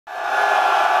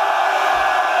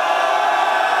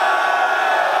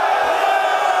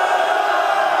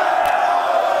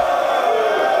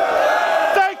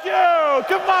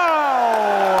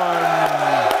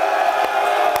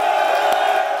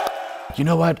you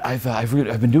know what, I've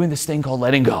been doing this thing called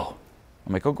letting go.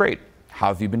 I'm like, oh great, how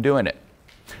have you been doing it?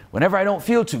 Whenever I don't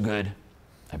feel too good,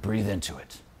 I breathe into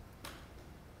it.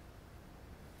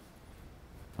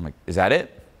 I'm like, is that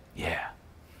it? Yeah.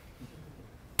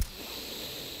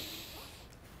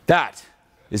 That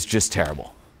is just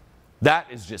terrible. That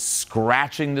is just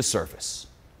scratching the surface.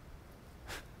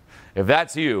 If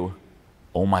that's you,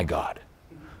 oh my God.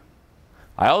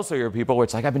 I also hear people where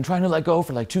it's like, I've been trying to let go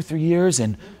for like 2-3 years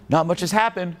and not much has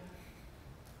happened.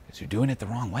 Because you're doing it the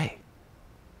wrong way.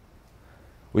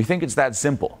 We think it's that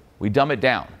simple. We dumb it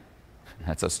down.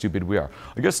 That's how stupid we are.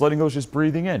 I guess letting go is just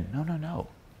breathing in. No, no, no.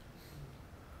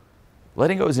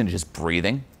 Letting go isn't just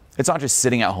breathing. It's not just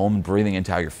sitting at home and breathing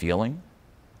into how you're feeling.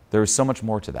 There is so much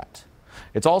more to that.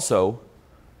 It's also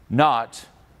not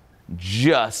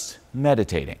just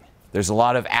meditating. There's a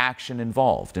lot of action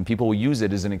involved, and people will use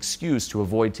it as an excuse to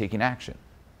avoid taking action.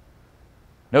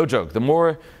 No joke, the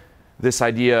more this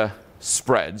idea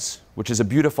spreads, which is a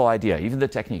beautiful idea, even the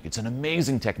technique, it's an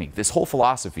amazing technique. This whole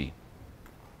philosophy,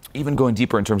 even going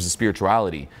deeper in terms of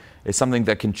spirituality, is something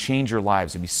that can change your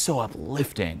lives and be so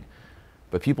uplifting.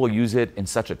 But people use it in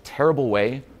such a terrible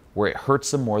way where it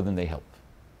hurts them more than they help.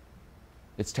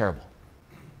 It's terrible.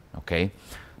 Okay?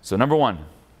 So number one,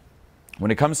 when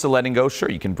it comes to letting go,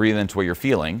 sure, you can breathe into what you're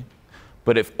feeling,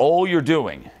 but if all you're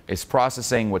doing is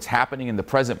processing what's happening in the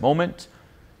present moment,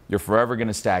 you're forever going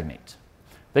to stagnate.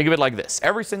 Think of it like this.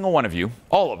 Every single one of you,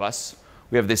 all of us,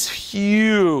 we have this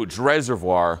huge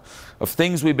reservoir of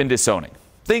things we've been disowning,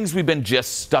 things we've been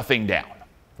just stuffing down.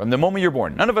 From the moment you're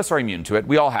born, none of us are immune to it.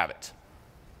 We all have it.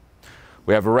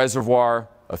 We have a reservoir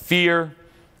of fear,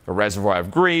 a reservoir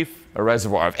of grief, a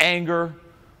reservoir of anger.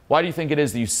 Why do you think it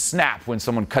is that you snap when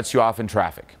someone cuts you off in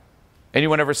traffic?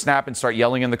 Anyone ever snap and start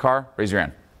yelling in the car? Raise your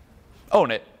hand. Own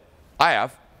it. I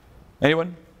have.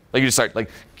 Anyone? Like you just start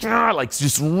like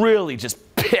just really just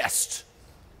pissed.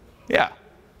 Yeah.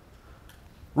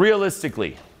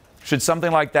 Realistically, should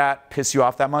something like that piss you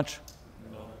off that much?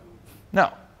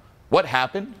 No. What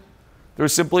happened? There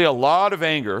was simply a lot of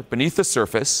anger beneath the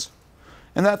surface,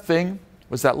 and that thing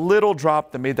was that little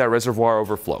drop that made that reservoir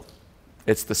overflow.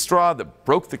 It's the straw that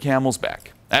broke the camel's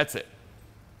back. That's it.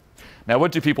 Now,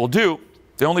 what do people do?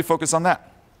 They only focus on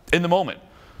that in the moment.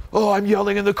 Oh, I'm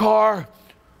yelling in the car.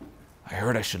 I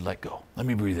heard I should let go. Let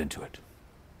me breathe into it.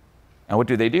 And what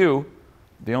do?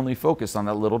 They only focus on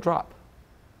that little drop.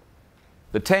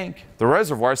 The tank, the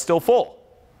reservoir is still full.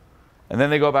 And then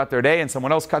they go about their day and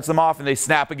someone else cuts them off and they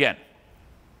snap again.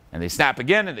 And they snap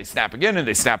again and they snap again and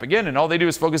they snap again, and all they do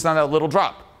is focus on that little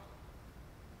drop.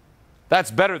 That's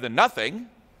better than nothing,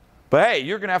 but hey,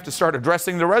 you're going to have to start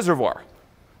addressing the reservoir.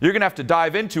 You're going to have to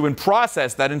dive into and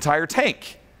process that entire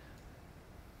tank.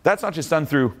 That's not just done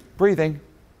through breathing.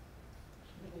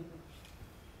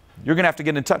 You're going to have to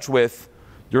get in touch with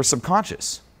your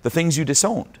subconscious, the things you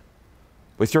disowned,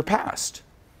 with your past.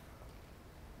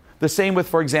 The same with,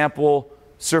 for example,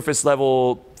 surface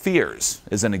level fears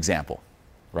is an example,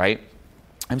 right?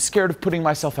 I'm scared of putting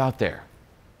myself out there.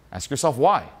 Ask yourself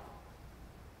why.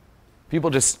 People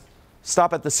just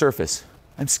stop at the surface.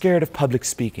 I'm scared of public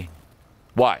speaking.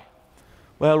 Why?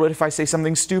 Well, what if I say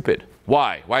something stupid?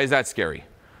 Why? Why is that scary?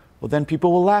 Well, then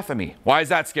people will laugh at me. Why is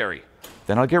that scary?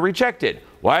 Then I'll get rejected.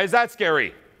 Why is that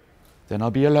scary? Then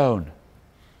I'll be alone.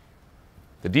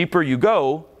 The deeper you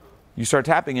go, you start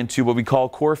tapping into what we call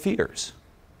core fears.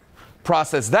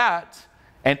 Process that,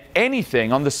 and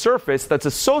anything on the surface that's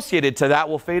associated to that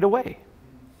will fade away.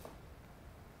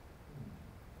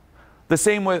 The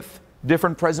same with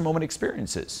different present moment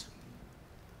experiences.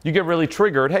 You get really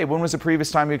triggered. Hey, when was the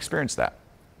previous time you experienced that?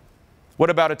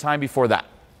 What about a time before that?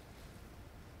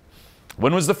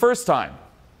 When was the first time?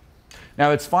 Now,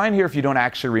 it's fine here if you don't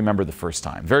actually remember the first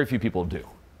time. Very few people do,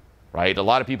 right? A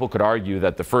lot of people could argue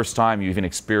that the first time you even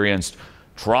experienced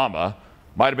trauma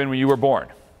might have been when you were born.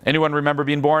 Anyone remember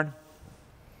being born?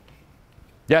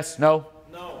 Yes? No?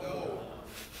 No.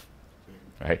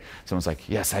 Right? Someone's like,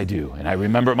 yes, I do, and I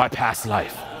remember my past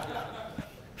life.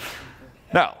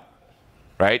 No,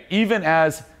 right? Even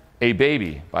as a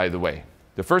baby, by the way,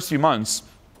 the first few months,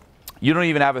 you don't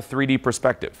even have a 3D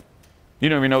perspective. You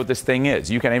don't even know what this thing is.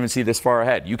 You can't even see this far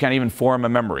ahead. You can't even form a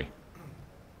memory.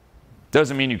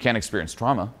 Doesn't mean you can't experience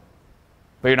trauma,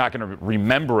 but you're not going to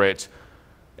remember it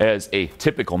as a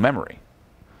typical memory.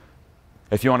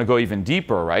 If you want to go even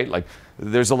deeper, right? Like,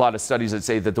 there's a lot of studies that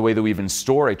say that the way that we even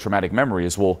store a traumatic memory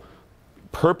is we'll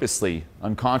purposely,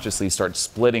 unconsciously start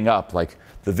splitting up, like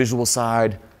the visual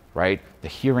side, right? The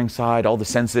hearing side, all the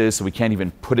senses, so we can't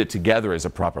even put it together as a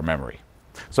proper memory.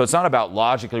 So it's not about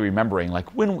logically remembering,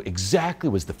 like, when exactly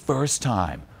was the first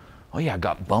time? Oh yeah, I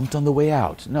got bumped on the way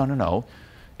out. No, no, no.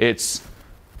 It's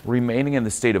remaining in the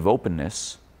state of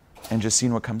openness and just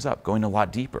seeing what comes up, going a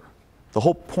lot deeper. The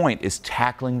whole point is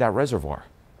tackling that reservoir,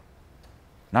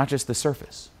 not just the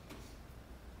surface.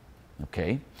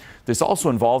 Okay? This also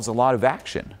involves a lot of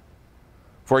action.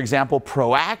 For example,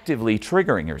 proactively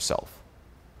triggering yourself.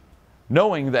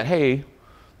 Knowing that, hey,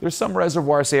 there's some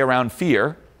reservoir, say, around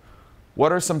fear.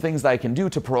 What are some things that I can do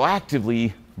to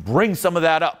proactively bring some of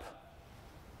that up?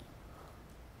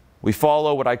 We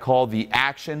follow what I call the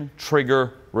action,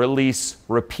 trigger, release,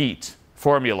 repeat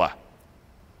formula.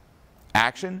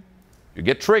 Action, you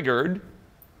get triggered,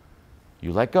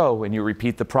 you let go, and you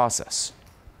repeat the process.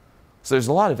 So there's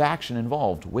a lot of action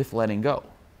involved with letting go.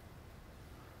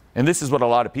 And this is what a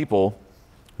lot of people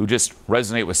who just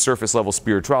resonate with surface level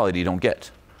spirituality don't get.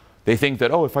 They think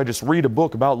that, oh, if I just read a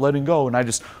book about letting go and I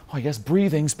guess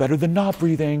breathing's better than not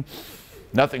breathing,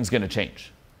 nothing's going to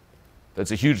change.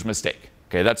 That's a huge mistake.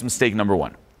 Okay, that's mistake number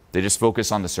one. They just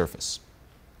focus on the surface.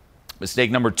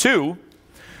 Mistake number two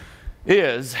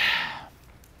is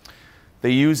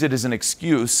they use it as an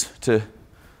excuse to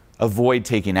avoid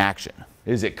taking action.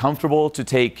 Is it comfortable to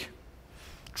take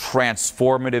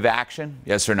transformative action?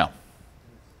 Yes or no?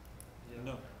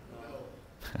 No.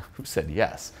 Who said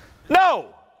yes? No!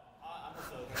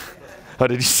 Oh,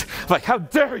 did you say? Like, how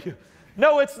dare you?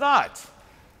 No, it's not.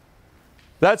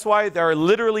 That's why there are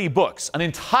literally books, an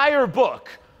entire book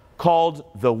called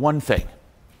The One Thing.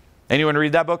 Anyone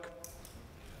read that book?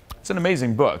 It's an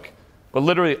amazing book. But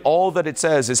literally all that it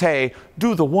says is, hey,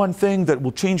 do the one thing that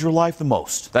will change your life the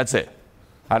most. That's it.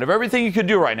 Out of everything you could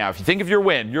do right now, if you think of your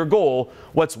win, your goal,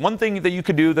 what's one thing that you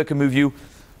could do that can move you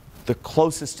the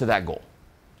closest to that goal?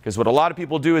 Because what a lot of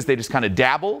people do is they just kind of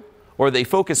dabble, or they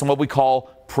focus on what we call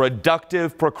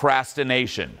productive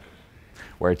procrastination,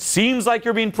 where it seems like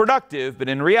you're being productive, but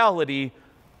in reality,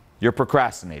 you're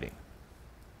procrastinating.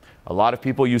 A lot of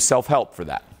people use self-help for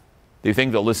that. They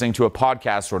think that listening to a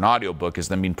podcast or an audiobook is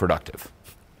them being productive.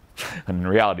 And in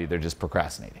reality, they're just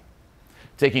procrastinating.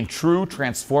 Taking true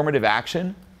transformative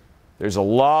action, there's a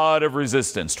lot of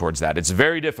resistance towards that. It's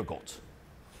very difficult.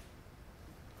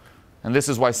 And this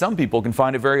is why some people can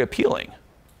find it very appealing.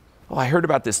 Oh, I heard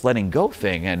about this letting go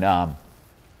thing, and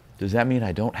does that mean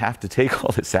I don't have to take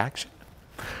all this action?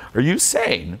 Are you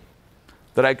saying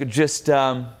that I could just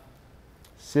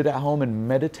sit at home and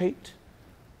meditate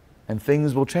and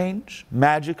things will change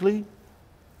magically?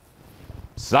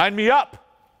 Sign me up!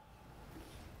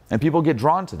 And people get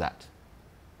drawn to that.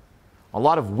 A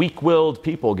lot of weak-willed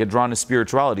people get drawn to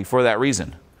spirituality for that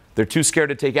reason. They're too scared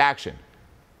to take action.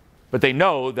 But they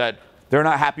know that they're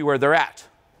not happy where they're at.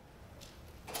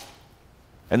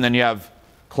 And then you have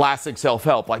classic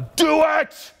self-help, like, do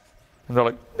it! And they're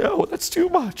like, no, that's too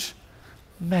much.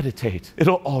 Meditate.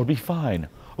 It'll all be fine.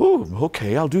 Ooh,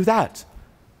 okay, I'll do that.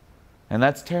 And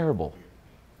that's terrible.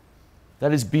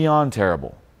 That is beyond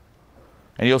terrible.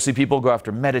 And you'll see people go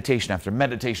after meditation after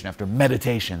meditation after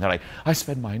meditation. They're like, I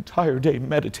spend my entire day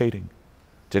meditating.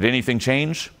 Did anything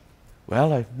change?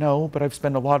 Well, no, but I've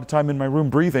spent a lot of time in my room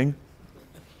breathing.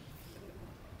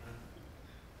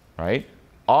 Right?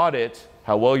 Audit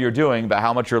how well you're doing, but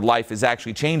how much your life is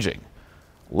actually changing.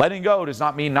 Letting go does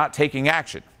not mean not taking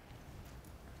action.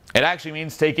 It actually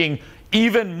means taking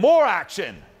even more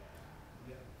action.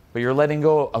 But you're letting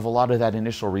go of a lot of that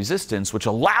initial resistance, which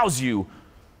allows you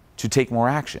to take more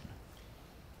action.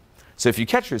 So if you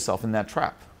catch yourself in that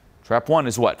trap, trap one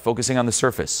is what? Focusing on the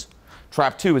surface.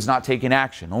 Trap two is not taking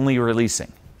action, only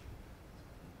releasing.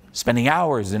 Spending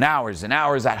hours and hours and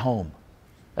hours at home.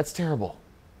 That's terrible.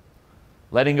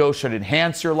 Letting go should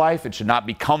enhance your life. It should not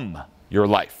become your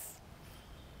life.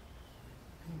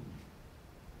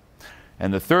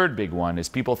 And the third big one is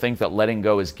people think that letting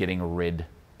go is getting rid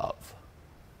of.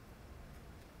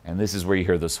 And this is where you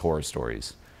hear those horror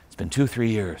stories. It's been 2-3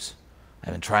 years.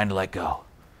 I've been trying to let go.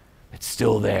 It's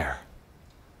still there.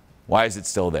 Why is it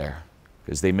still there?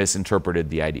 Because they misinterpreted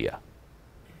the idea.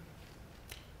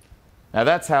 Now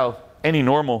that's how any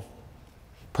normal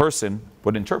person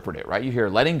would interpret it, right? You hear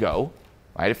letting go,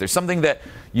 right? If there's something that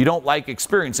you don't like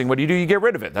experiencing, what do? You get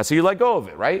rid of it. That's how you let go of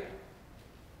it, right?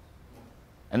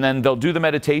 And then they'll do the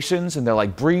meditations and they're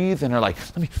like, breathe, and they're like,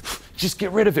 let me just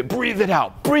get rid of it. Breathe it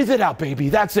out. Breathe it out, baby.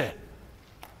 That's it.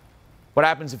 What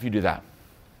happens if you do that?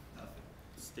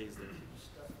 Stays there.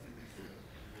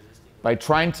 By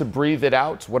trying to breathe it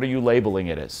out, what are you labeling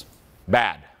it as?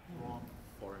 Bad. Wrong.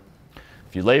 Foreign.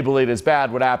 If you label it as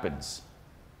bad, what happens?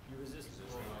 You resist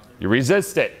it. You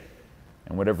resist it.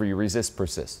 And whatever you resist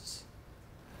persists.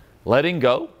 Letting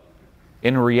go,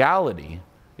 in reality,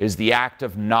 is the act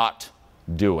of not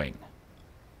doing.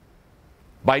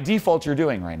 By default, you're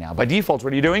doing right now. By default,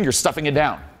 what are you doing? You're stuffing it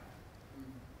down.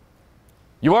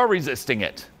 You are resisting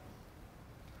it.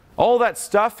 All that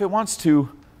stuff, it wants to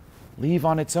leave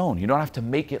on its own. You don't have to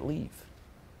make it leave.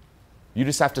 You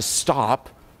just have to stop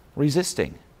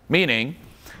resisting. Meaning,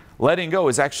 letting go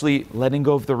is actually letting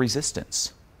go of the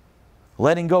resistance.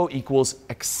 Letting go equals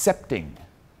accepting,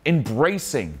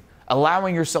 embracing,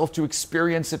 allowing yourself to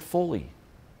experience it fully.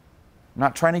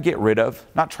 Not trying to get rid of,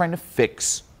 not trying to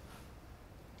fix.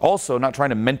 Also, not trying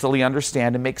to mentally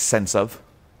understand and make sense of.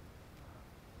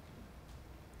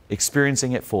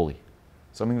 Experiencing it fully.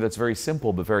 Something that's very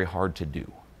simple but very hard to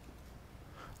do.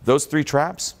 Those three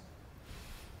traps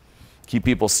keep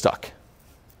people stuck.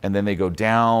 And then they go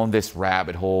down this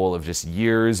rabbit hole of just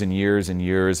years and years and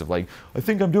years of like, I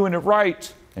think I'm doing it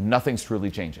right, and nothing's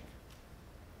truly changing.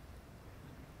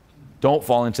 Don't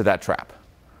fall into that trap.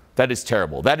 That is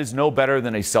terrible. That is no better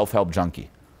than a self-help junkie,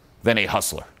 than a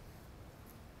hustler.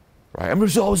 Right? I'm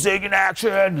just always taking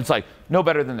action. It's like, no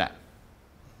better than that.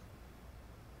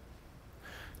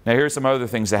 Now here's some other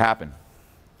things that happen.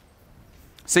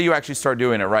 Say you actually start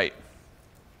doing it right.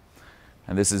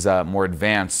 And this is a more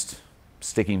advanced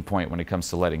sticking point when it comes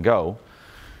to letting go,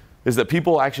 is that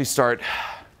people actually start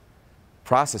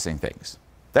processing things.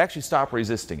 They actually stop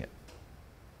resisting it.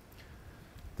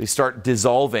 They start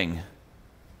dissolving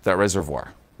that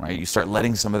reservoir, right? You start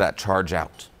letting some of that charge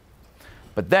out.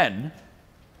 But then,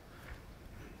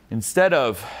 instead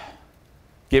of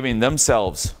giving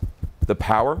themselves the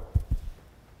power,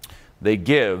 they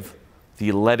give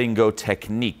the letting go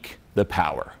technique the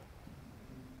power.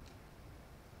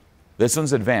 This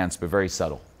one's advanced but very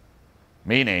subtle.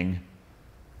 Meaning,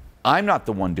 I'm not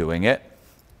the one doing it,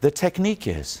 the technique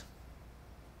is.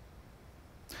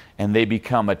 And they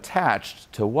become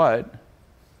attached to what?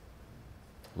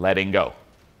 Letting go.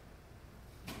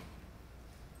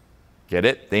 Get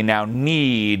it? They now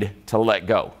need to let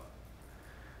go.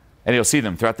 And you'll see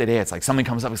them throughout the day. It's like something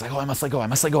comes up. It's like, oh, I must let go. I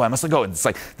must let go. I must let go. And it's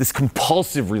like this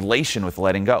compulsive relation with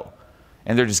letting go.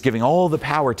 And they're just giving all the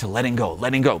power to letting go,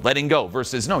 letting go, letting go.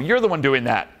 Versus, no, you're the one doing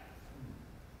that.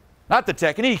 Not the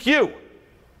technique, you.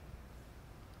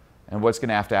 And what's going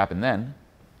to have to happen then?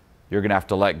 You're going to have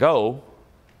to let go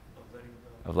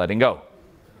of letting go.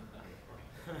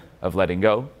 Of letting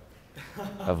go.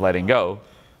 Of letting go.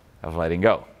 Of letting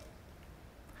go.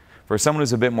 For someone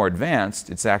who's a bit more advanced,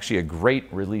 it's actually a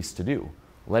great release to do.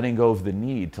 Letting go of the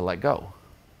need to let go.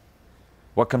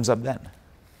 What comes up then?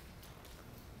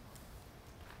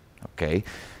 Okay,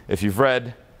 if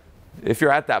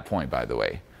you're at that point, by the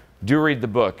way, do read the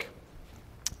book,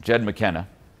 Jed McKenna,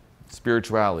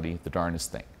 Spirituality, the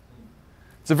Darnest Thing.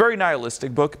 It's a very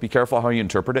nihilistic book. Be careful how you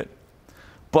interpret it.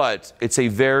 But it's a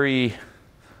very,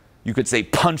 you could say,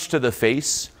 punch to the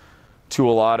face to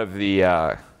a lot of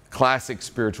the classic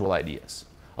spiritual ideas.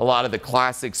 A lot of the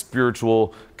classic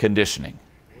spiritual conditioning.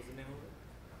 What's the name of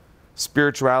it?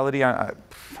 Spirituality, I'm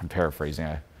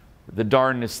paraphrasing, the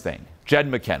Darnest Thing. Jed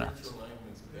McKenna.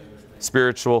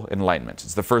 Spiritual Enlightenment.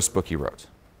 It's the first book he wrote.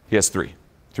 He has three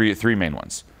main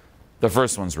ones. The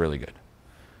first one's really good.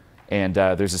 And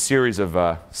there's a series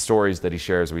of stories that he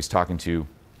shares where he's talking to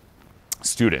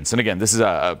students. And again, this is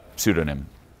a pseudonym.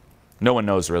 No one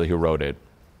knows really who wrote it,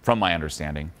 from my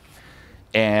understanding.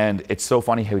 And it's so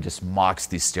funny how he just mocks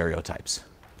these stereotypes.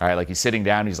 All right, like he's sitting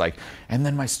down, he's like, and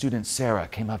then my student Sarah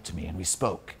came up to me and we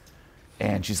spoke.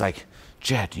 And she's like,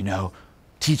 Jed, you know,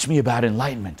 teach me about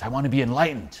enlightenment. I want to be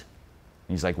enlightened.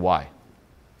 And he's like, why?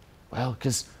 Well,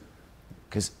 because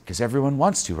everyone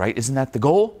wants to, right? Isn't that the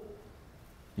goal?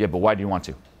 Yeah, but why do you want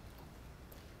to?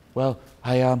 Well,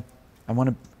 I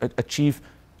want to achieve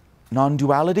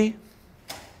non-duality.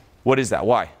 What is that?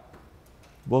 Why?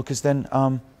 Well, because then,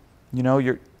 you know,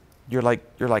 you're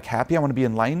like happy. I want to be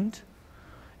enlightened.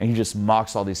 And he just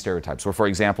mocks all these stereotypes. Or, for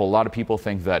example, a lot of people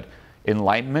think that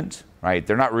enlightenment, right?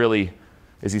 They're not really,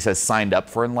 as he says, signed up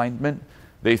for enlightenment.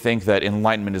 They think that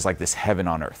enlightenment is like this heaven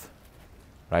on earth,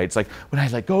 right? It's like, when I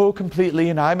let go completely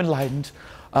and I'm enlightened,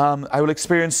 I will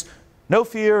experience no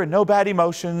fear and no bad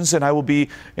emotions, and I will be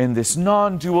in this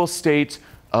non-dual state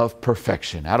of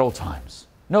perfection at all times.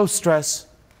 No stress,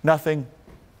 nothing,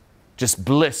 just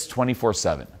bliss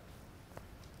 24/7.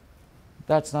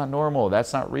 That's not normal.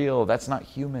 That's not real. That's not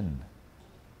human.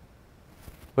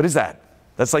 What is that?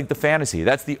 That's like the fantasy.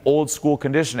 That's the old school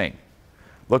conditioning.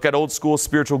 Look at old school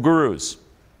spiritual gurus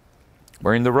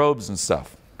wearing the robes and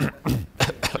stuff.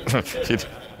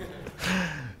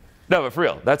 No, but for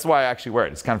real, that's why I actually wear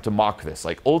it. It's kind of to mock this.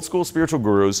 Like old school spiritual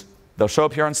gurus, they'll show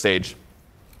up here on stage.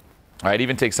 Right?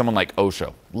 Even take someone like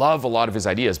Osho. Love a lot of his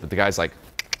ideas, but the guy's like,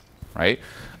 right?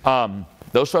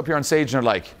 They'll show up here on stage and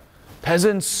they're like,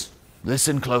 peasants,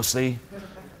 listen closely,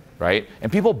 right?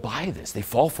 And people buy this. They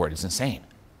fall for it. It's insane,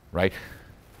 right?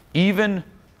 Even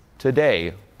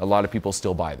today, a lot of people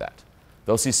still buy that.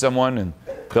 They'll see someone and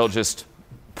they'll just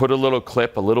put a little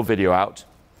clip, a little video out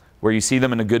where you see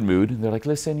them in a good mood. And they're like,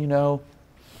 listen, you know,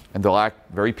 and they'll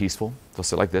act very peaceful. They'll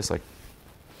sit like this, like,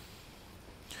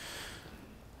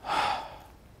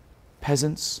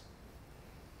 peasants,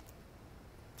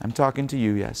 I'm talking to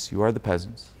you, yes, you are the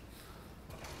peasants.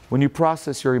 When you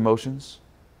process your emotions,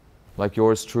 like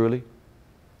yours truly,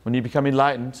 when you become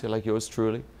enlightened, like yours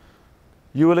truly,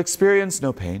 you will experience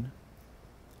no pain.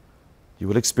 You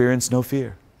will experience no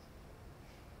fear.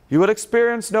 You will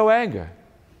experience no anger.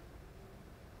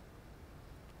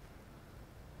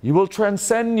 You will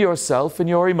transcend yourself and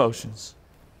your emotions.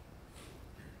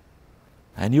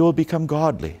 And you will become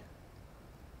godly.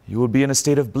 You will be in a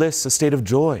state of bliss, a state of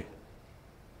joy.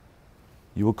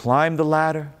 You will climb the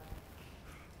ladder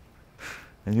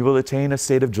and you will attain a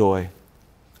state of joy.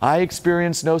 I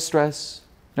experience no stress,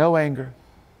 no anger.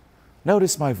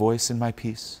 Notice my voice and my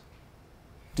peace.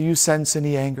 Do you sense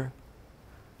any anger?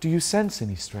 Do you sense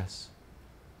any stress?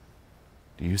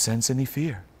 Do you sense any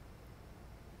fear?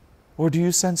 Or do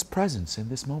you sense presence in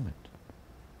this moment?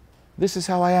 This is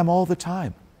how I am all the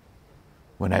time.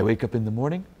 When I wake up in the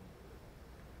morning,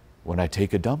 when I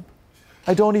take a dump,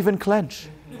 I don't even clench.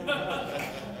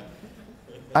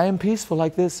 I am peaceful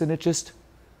like this and it just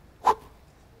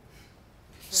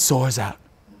soars out.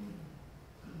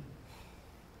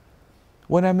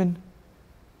 When I'm in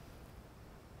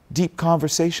deep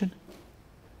conversation,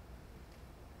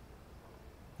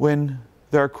 when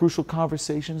there are crucial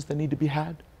conversations that need to be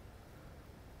had,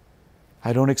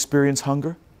 I don't experience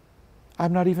hunger.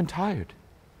 I'm not even tired.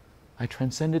 I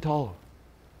transcend it all.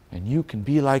 And you can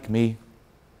be like me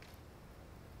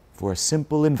for a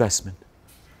simple investment.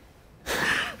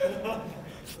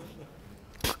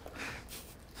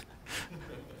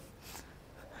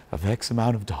 Of X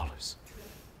amount of dollars.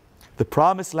 The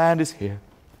promised land is here.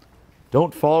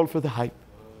 Don't fall for the hype.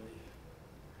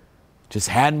 Just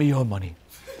hand me your money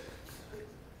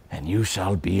and you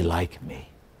shall be like me.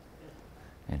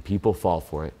 And people fall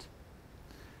for it.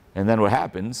 And then what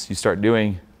happens, you start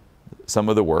doing some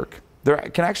of the work. There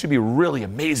can actually be really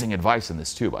amazing advice in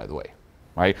this too, by the way.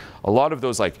 Right? A lot of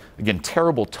those, like, again,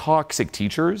 terrible, toxic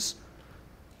teachers,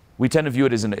 we tend to view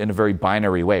it as in a very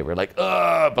binary way. We're like,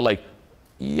 ugh, but like,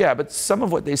 yeah, but some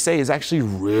of what they say is actually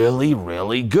really,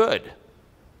 really good.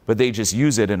 But they just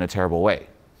use it in a terrible way.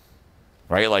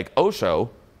 Right? Like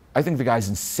Osho, I think the guy's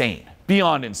insane.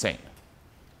 Beyond insane.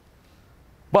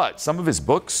 But some of his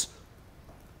books,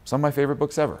 some of my favorite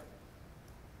books ever.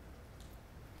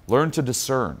 Learn to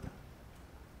discern.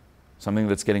 Something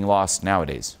that's getting lost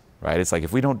nowadays. Right? It's like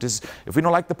if we don't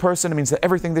like the person, it means that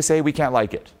everything they say, we can't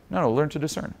like it. No, learn to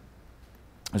discern.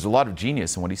 There's a lot of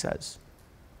genius in what he says.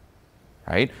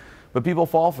 Right? But people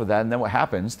fall for that, and then what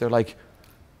happens? They're like,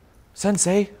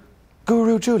 Sensei,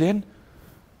 Guru Julien,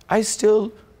 I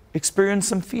still experienced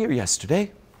some fear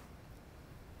yesterday.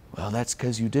 Well, that's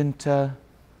because you didn't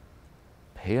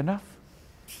pay enough.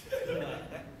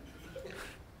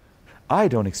 I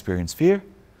don't experience fear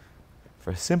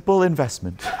for a simple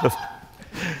investment.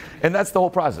 And that's the whole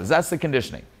process. That's the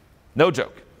conditioning. No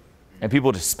joke. And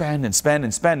people just spend and spend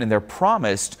and spend, and they're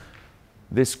promised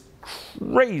this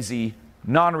crazy,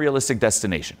 non-realistic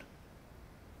destination.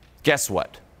 Guess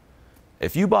what?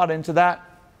 If you bought into that,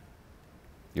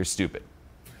 you're stupid.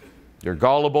 You're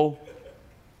gullible.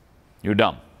 You're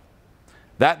dumb.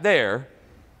 That there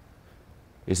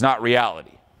is not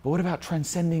reality. But what about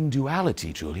transcending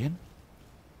duality, Julien?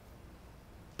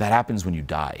 That happens when you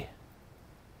die.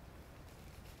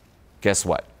 Guess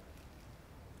what?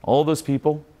 All those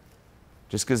people,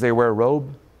 just because they wear a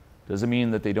robe, doesn't mean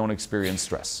that they don't experience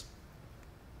stress.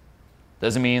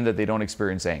 Doesn't mean that they don't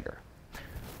experience anger.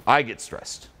 I get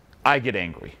stressed. I get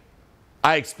angry.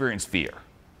 I experience fear.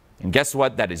 And guess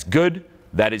what? That is good.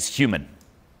 That is human.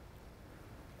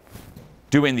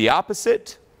 Doing the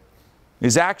opposite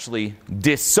is actually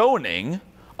disowning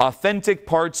authentic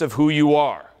parts of who you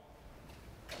are.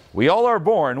 We all are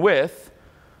born with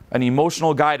an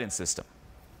emotional guidance system.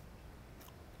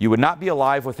 You would not be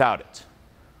alive without it.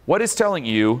 What is telling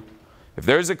you, if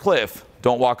there's a cliff,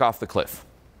 don't walk off the cliff?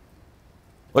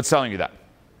 What's telling you that?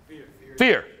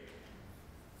 Fear.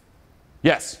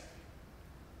 Yes.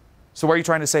 So what are you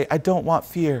trying to say? I don't want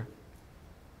fear.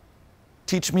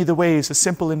 Teach me the ways, a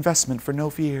simple investment for no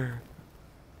fear.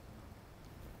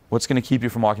 What's going to keep you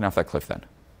from walking off that cliff then?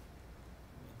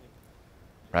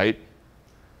 Right?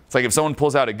 It's like if someone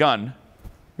pulls out a gun,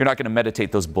 you're not going to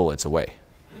meditate those bullets away.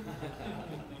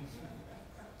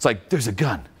 It's like, there's a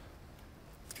gun.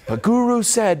 But Guru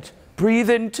said, breathe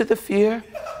into the fear.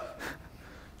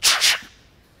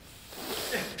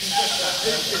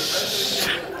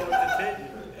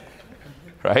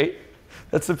 right?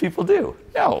 That's what people do.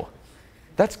 No,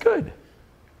 that's good.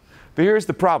 But here's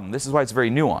the problem. This is why it's very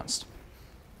nuanced.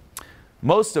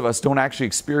 Most of us don't actually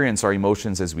experience our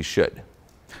emotions as we should.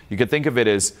 You could think of it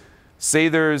as, say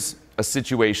there's a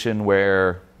situation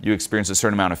where you experience a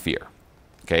certain amount of fear.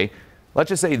 Okay? Let's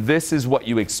just say this is what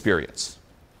you experience.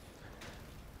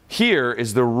 Here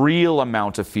is the real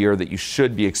amount of fear that you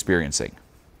should be experiencing.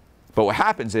 But what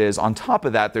happens is, on top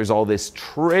of that, there's all this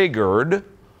triggered,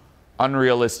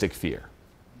 unrealistic fear.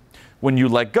 When you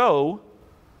let go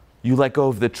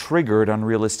of the triggered,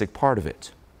 unrealistic part of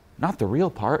it, not the real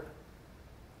part.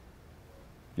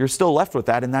 You're still left with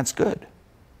that, and that's good.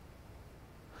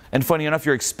 And funny enough,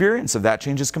 your experience of that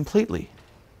changes completely.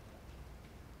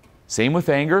 Same with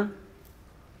anger,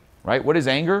 right? What is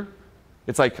anger?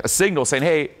 It's like a signal saying,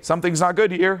 hey, something's not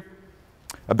good here.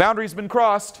 A boundary's been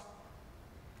crossed.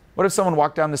 What if someone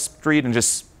walked down the street and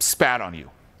just spat on you?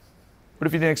 What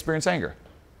if you didn't experience anger?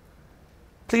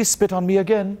 Please spit on me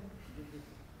again.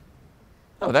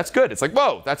 No, that's good. It's like,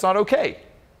 whoa, that's not okay.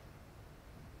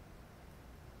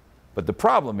 But the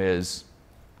problem is,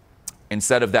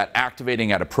 instead of that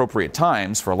activating at appropriate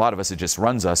times, for a lot of us it just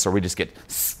runs us, or we just get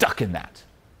stuck in that.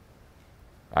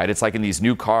 Right? It's like in these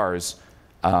new cars,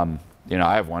 you know,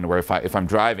 I have one where if I'm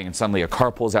driving and suddenly a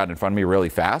car pulls out in front of me really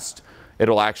fast,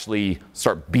 it'll actually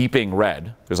start beeping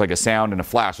red. There's like a sound and a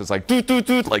flash. It's like, doot, doot,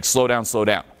 doot, like slow down, slow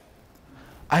down.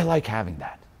 I like having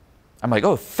that. I'm like,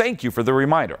 oh, thank you for the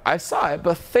reminder. I saw it,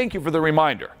 but thank you for the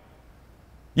reminder.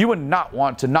 You would not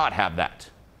want to not have that.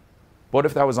 What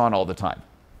if that was on all the time?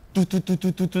 Doot, doot, doot,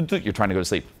 doot, doot, doot, doot. You're trying to go to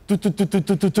sleep. Doot, doot, doot, doot,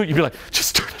 doot, doot, doot. You'd be like,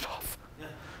 just turn it off.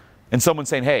 And someone's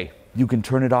saying, hey, you can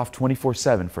turn it off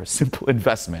 24/7 for a simple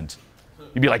investment.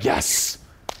 You'd be like, yes.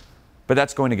 But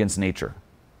that's going against nature.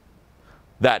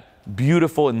 That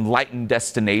beautiful, enlightened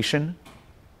destination,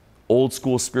 old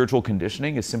school spiritual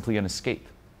conditioning, is simply an escape.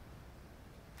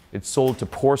 It's sold to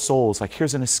poor souls like,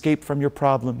 here's an escape from your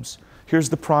problems. Here's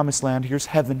the promised land. Here's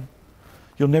heaven.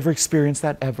 You'll never experience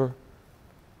that ever.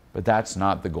 But that's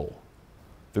not the goal.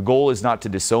 The goal is not to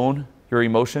disown your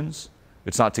emotions.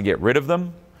 It's not to get rid of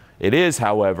them. It is,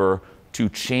 however, to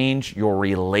change your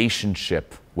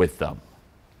relationship with them.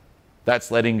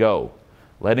 That's letting go.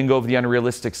 Letting go of the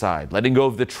unrealistic side. Letting go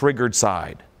of the triggered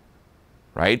side.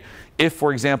 Right? If,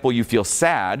 for example, you feel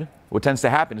sad, what tends to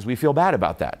happen is we feel bad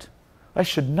about that. I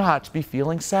should not be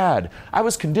feeling sad. I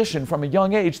was conditioned from a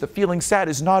young age that feeling sad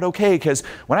is not okay, because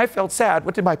when I felt sad,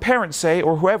 what did my parents say,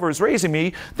 or whoever is raising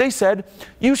me? They said,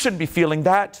 you shouldn't be feeling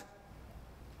that.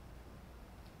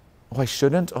 Oh, I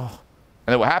shouldn't? Oh.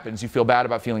 And then what happens? You feel bad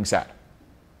about feeling sad.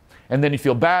 And then you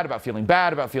feel bad about feeling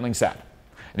bad about feeling sad.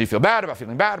 And you feel bad about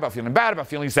feeling bad about feeling bad about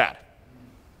feeling sad.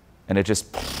 And it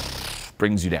just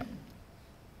brings you down.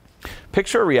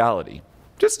 Picture a reality,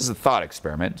 just as a thought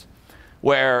experiment,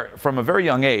 where from a very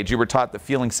young age you were taught that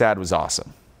feeling sad was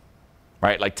awesome.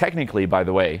 Right? Like technically, by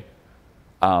the way,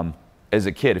 as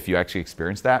a kid, if you actually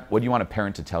experience that, what do you want a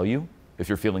parent to tell you if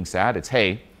you're feeling sad? It's,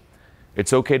 hey,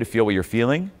 it's okay to feel what you're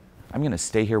feeling. I'm going to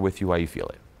stay here with you while you feel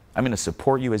it. I'm going to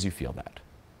support you as you feel that.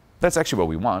 That's actually what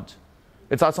we want.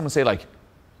 It's not someone say like,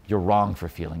 you're wrong for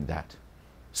feeling that.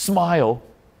 Smile.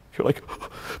 You're like,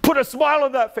 put a smile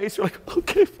on that face. You're like,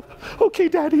 okay,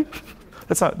 daddy.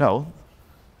 That's not, no.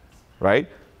 Right?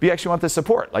 But you actually want the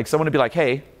support. Like someone to be like,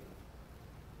 hey,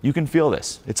 you can feel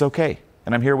this. It's okay.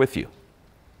 And I'm here with you.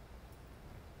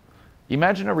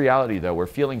 Imagine a reality, though, where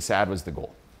feeling sad was the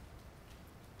goal.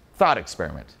 Thought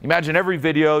experiment. Imagine every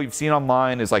video you've seen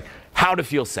online is like, how to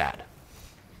feel sad.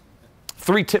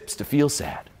 3 tips to feel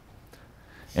sad.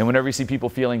 And whenever you see people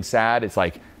feeling sad, it's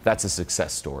like, that's a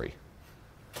success story.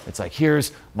 It's like,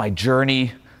 here's my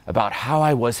journey about how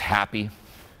I was happy.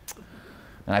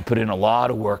 And I put in a lot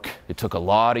of work. It took a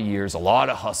lot of years, a lot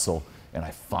of hustle, and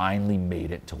I finally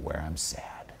made it to where I'm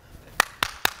sad.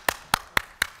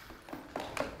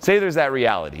 Say there's that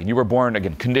reality, and you were born,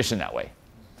 again, conditioned that way.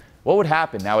 What would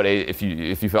happen nowadays if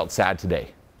you felt sad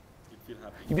today?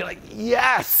 You'd be like,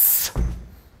 yes!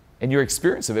 And your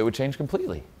experience of it would change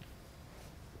completely.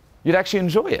 You'd actually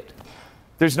enjoy it.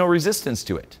 There's no resistance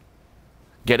to it.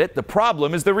 Get it? The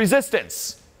problem is the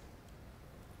resistance.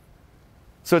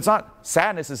 So it's not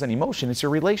sadness as an emotion, it's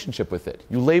your relationship with it.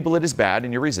 You label it as bad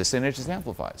and you're resistant and it just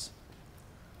amplifies.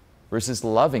 Versus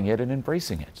loving it and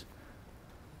embracing it.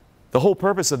 The whole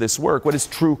purpose of this work, what is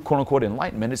true quote-unquote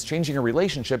enlightenment, is changing your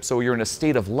relationship so you're in a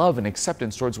state of love and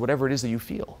acceptance towards whatever it is that you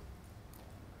feel.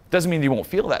 Doesn't mean you won't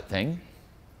feel that thing,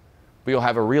 but you'll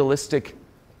have a realistic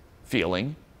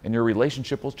feeling and your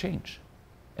relationship will change.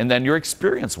 And then your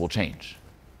experience will change.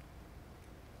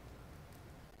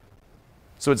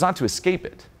 So it's not to escape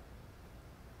it.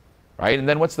 right? And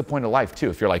then what's the point of life too?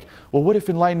 If you're like, well, what if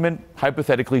enlightenment,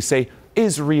 hypothetically say,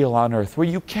 is real on earth, where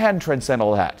you can transcend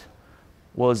all that?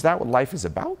 Well, is that what life is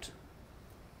about?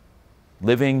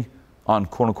 Living on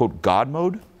quote-unquote God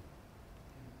mode?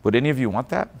 Would any of you want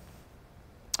that?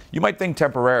 You might think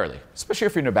temporarily, especially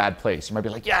if you're in a bad place. You might be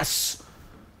like, yes!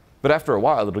 But after a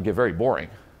while, it'll get very boring.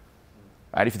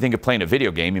 Right? If you think of playing a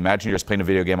video game, imagine you're just playing a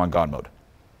video game on God mode.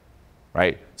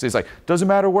 Right? So it's like, doesn't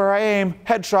matter where I aim,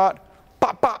 headshot,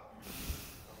 pop, pop.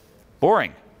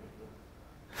 Boring.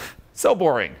 So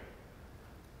boring.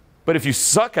 But if you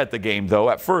suck at the game, though,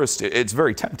 at first, it's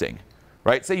very tempting.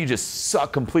 Right? Say you just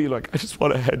suck completely, like, I just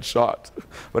want a headshot.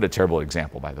 What a terrible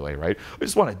example, by the way, right? I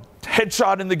just want a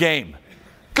headshot in the game.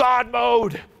 God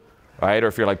mode. Right? Or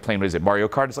if you're like playing, what is it, Mario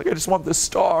Kart, it's like, I just want the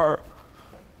star.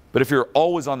 But if you're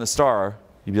always on the star,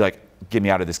 you'd be like, get me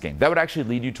out of this game. That would actually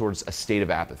lead you towards a state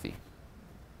of apathy.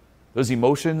 Those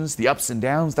emotions, the ups and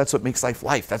downs, that's what makes life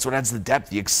life. That's what adds the depth,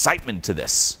 the excitement to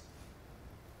this.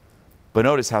 But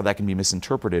notice how that can be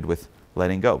misinterpreted with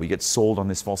letting go. We get sold on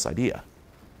this false idea.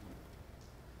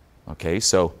 Okay,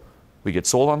 so we get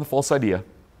sold on the false idea.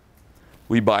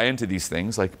 We buy into these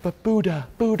things like, but Buddha,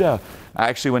 Buddha. I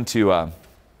actually went to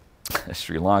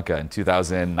Sri Lanka in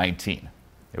 2019.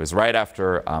 It was right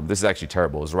after, this is actually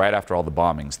terrible, it was right after all the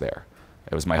bombings there.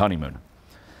 It was my honeymoon.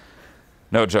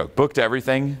 No joke, booked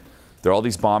everything. There are all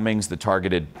these bombings that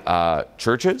targeted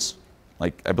churches,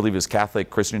 like I believe it was Catholic,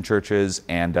 Christian churches,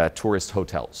 and tourist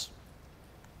hotels.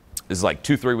 This is like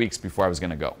 2-3 weeks before I was going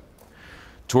to go.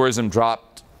 Tourism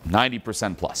dropped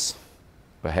 90% plus.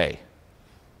 But hey,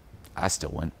 I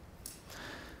still went.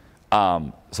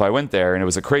 So I went there, and it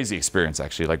was a crazy experience,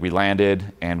 actually. Like, we landed,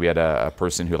 and we had a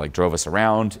person who like drove us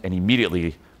around, and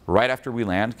immediately, right after we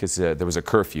land, because there was a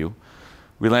curfew,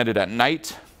 we landed at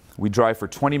night. We drive for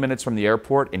 20 minutes from the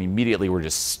airport, and immediately we're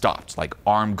just stopped. Like,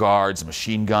 armed guards,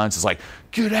 machine guns. It's like,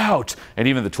 get out! And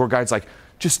even the tour guide's like,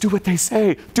 just do what they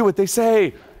say, do what they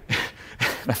say.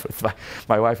 With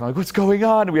my wife, I'm like, what's going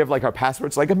on? And we have like our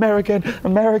passports, like, American,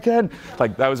 American.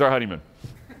 Like, that was our honeymoon.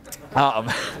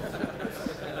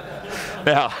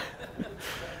 Now,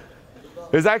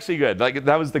 it was actually good. Like,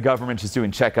 that was the government just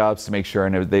doing checkups to make sure,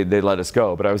 and they let us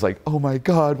go. But I was like, oh my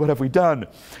God, what have we done?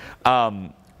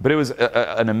 But it was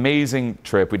an amazing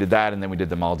trip. We did that, and then we did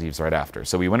the Maldives right after.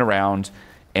 So we went around,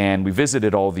 and we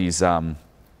visited all these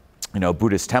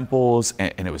Buddhist temples,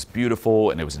 and it was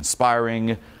beautiful, and it was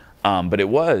inspiring. But it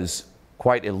was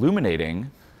quite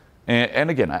illuminating. And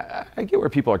again, I get where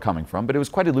people are coming from, but it was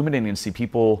quite illuminating to see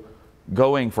people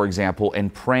going, for example,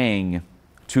 and praying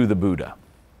to the Buddha,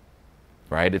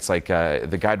 right? It's like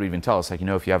the guide would even tell us, like,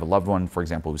 if you have a loved one, for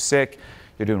example, who's sick,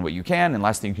 you're doing what you can, and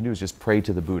last thing you can do is just pray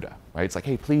to the Buddha, right? It's like,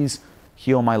 hey, please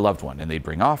heal my loved one. And they'd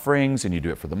bring offerings, and you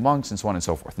do it for the monks, and so on and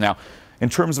so forth. Now, in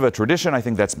terms of a tradition, I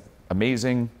think that's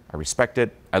amazing. I respect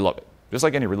it. I love it. Just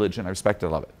like any religion, I respect it, I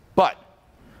love it. But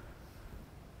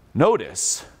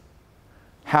notice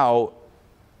how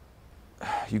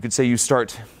you could say you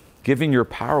start giving your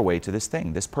power away to this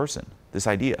thing, this person, this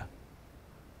idea.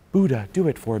 Buddha, do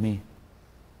it for me.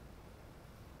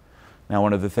 Now,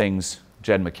 one of the things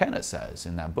Jed McKenna says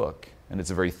in that book, and it's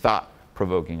a very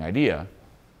thought-provoking idea,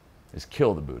 is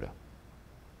kill the Buddha.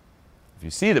 If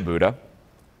you see the Buddha,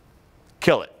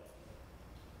 kill it.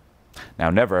 Now,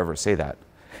 never ever say that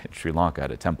in Sri Lanka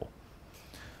at a temple.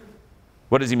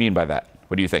 What does he mean by that?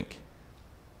 What do you think?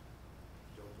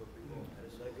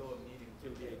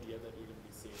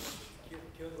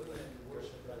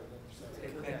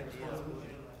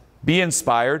 Be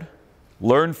inspired,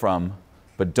 learn from,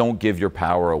 but don't give your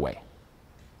power away.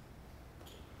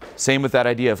 Same with that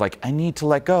idea of like, I need to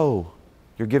let go.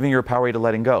 You're giving your power away to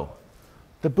letting go.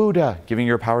 The Buddha, giving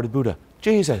your power to Buddha.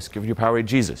 Jesus, giving your power away to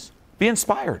Jesus. Be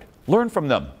inspired, learn from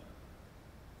them.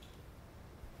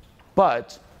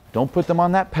 But don't put them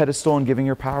on that pedestal and giving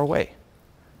your power away.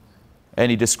 And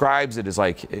he describes it as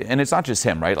like, and it's not just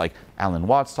him, right? Like Alan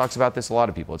Watts talks about this, a lot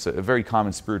of people. It's a very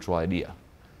common spiritual idea.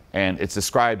 And it's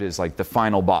described as like the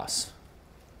final boss,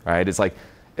 right? It's like,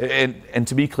 and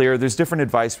to be clear, there's different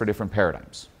advice for different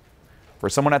paradigms. For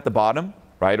someone at the bottom,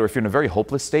 right, or if you're in a very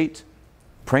hopeless state,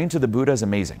 praying to the Buddha is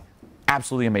amazing.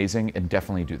 Absolutely amazing, and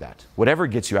definitely do that. Whatever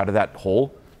gets you out of that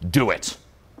hole, do it.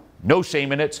 No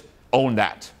shame in it, own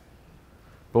that.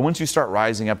 But once you start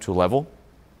rising up to a level,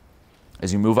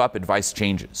 as you move up, advice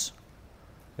changes.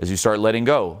 As you start letting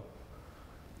go,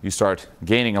 you start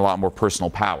gaining a lot more personal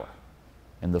power.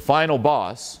 And the final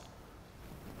boss,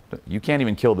 you can't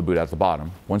even kill the Buddha at the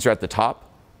bottom. Once you're at the top,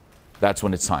 that's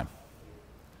when it's time.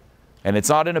 And it's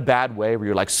not in a bad way where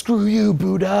you're like, screw you,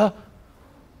 Buddha.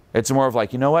 It's more of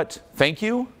like, you know what? Thank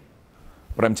you,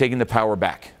 but I'm taking the power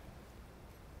back.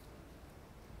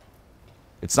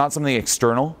 It's not something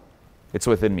external. It's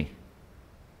within me.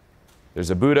 There's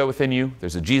a Buddha within you.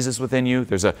 There's a Jesus within you.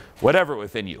 There's a whatever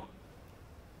within you.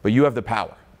 But you have the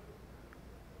power.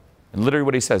 And literally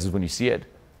what he says is when you see it,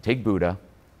 take Buddha,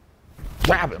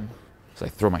 grab him, so I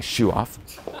throw my shoe off,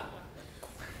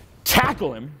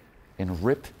 tackle him, and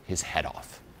rip his head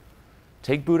off.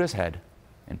 Take Buddha's head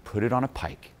and put it on a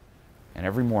pike. And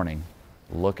every morning,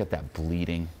 look at that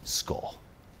bleeding skull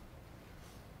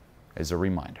as a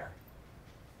reminder.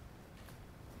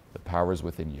 The power is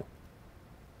within you.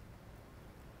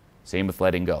 Same with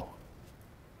letting go.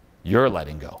 You're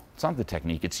letting go. It's not the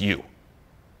technique, it's you.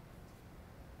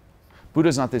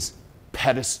 Buddha's not this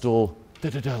pedestal,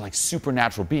 like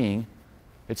supernatural being.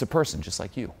 It's a person just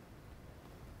like you.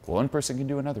 One person can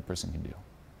do, another person can do.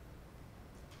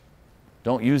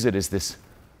 Don't use it as this,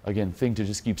 again, thing to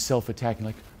just keep self-attacking,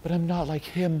 like, but I'm not like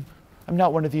him. I'm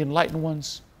not one of the enlightened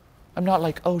ones. I'm not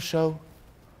like Osho.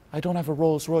 I don't have a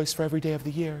Rolls Royce for every day of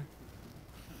the year.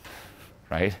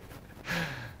 Right?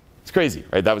 It's crazy,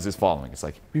 right? That was his following. It's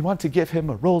like, we want to give him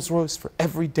a Rolls Royce for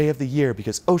every day of the year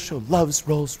because Osho loves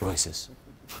Rolls Royces.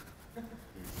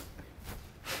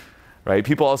 Right?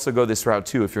 People also go this route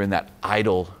too if you're in that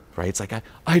idol, right? It's like, I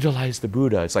idolize the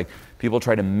Buddha. It's like people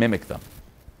try to mimic them.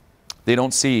 They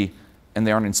don't see and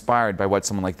they aren't inspired by what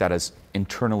someone like that has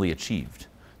internally achieved.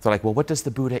 They're like, well, what does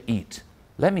the Buddha eat?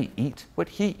 Let me eat what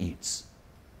he eats.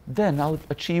 Then I'll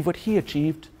achieve what he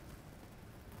achieved.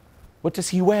 What does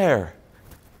he wear?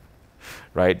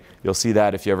 Right? You'll see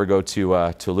that if you ever go to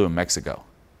Tulum, Mexico.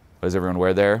 What does everyone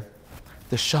wear there?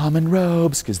 The shaman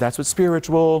robes, because that's what's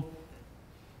spiritual.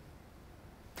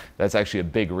 That's actually a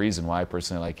big reason why I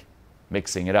personally like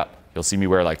mixing it up. You'll see me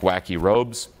wear like wacky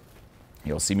robes.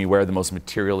 You'll see me wear the most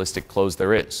materialistic clothes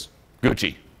there is.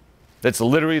 Gucci. That's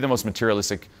literally the most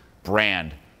materialistic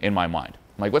brand in my mind.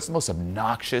 I'm like, what's the most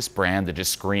obnoxious brand that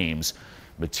just screams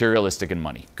materialistic and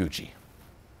money? Gucci.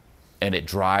 And it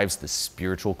drives the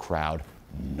spiritual crowd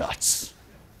nuts.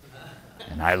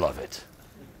 And I love it.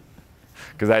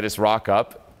 Because I just rock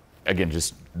up, again,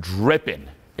 just dripping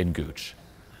in Gucci.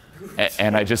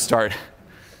 And I just start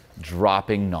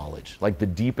dropping knowledge, like the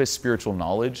deepest spiritual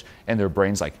knowledge, and their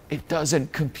brain's like, it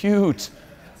doesn't compute.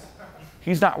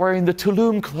 He's not wearing the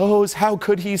Tulum clothes. How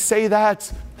could he say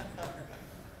that?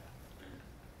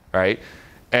 Right?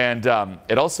 And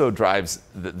it also drives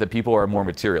the people who are more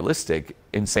materialistic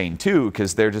insane too,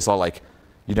 because they're just all like,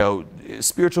 you know,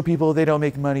 spiritual people, they don't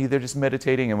make money, they're just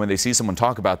meditating. And when they see someone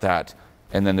talk about that,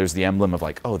 and then there's the emblem of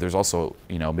like, oh, there's also,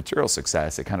 you know, material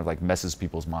success, it kind of like messes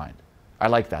people's mind. I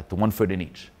like that, the one foot in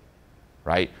each,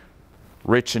 right?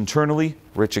 Rich internally,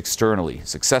 rich externally.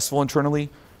 Successful internally,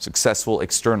 successful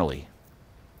externally.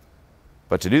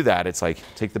 But to do that, it's like,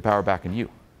 take the power back in you.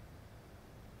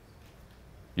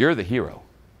 You're the hero.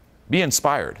 Be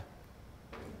inspired,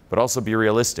 but also be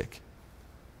realistic.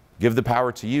 Give the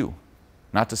power to you,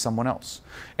 not to someone else.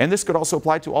 And this could also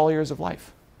apply to all areas of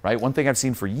life, right? One thing I've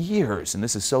seen for years, and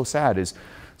this is so sad, is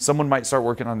someone might start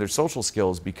working on their social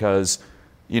skills because,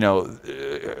 you know,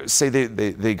 say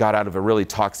they got out of a really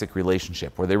toxic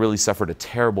relationship where they really suffered a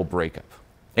terrible breakup.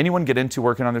 Anyone get into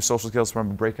working on their social skills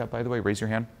from a breakup, by the way? Raise your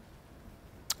hand.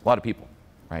 A lot of people,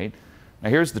 right? Now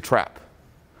here's the trap.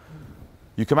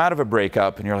 You come out of a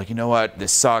breakup and you're like, you know what,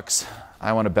 this sucks.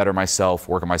 I want to better myself,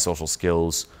 work on my social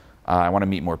skills. I want to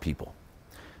meet more people.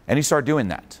 And you start doing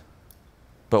that.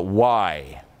 But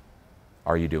why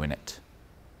are you doing it?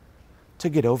 To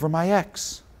get over my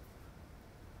ex.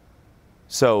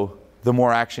 So the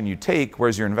more action you take,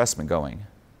 where's your investment going?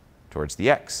 Towards the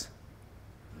ex.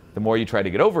 The more you try to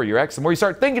get over your ex, the more you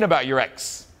start thinking about your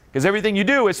ex. Because everything you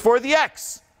do is for the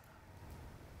ex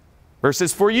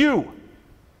versus for you.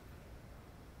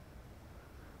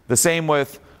 The same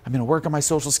with, I'm going to work on my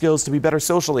social skills to be better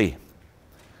socially.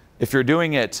 If you're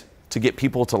doing it to get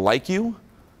people to like you,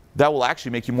 that will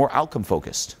actually make you more outcome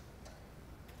focused.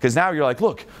 Because now you're like,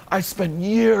 look, I spent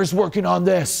years working on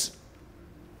this.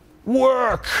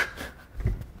 Work!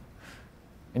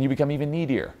 And you become even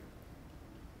needier.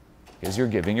 Because you're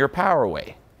giving your power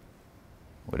away.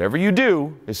 Whatever you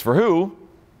do is for who?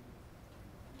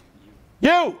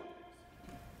 You!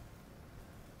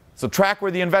 So track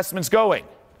where the investment's going.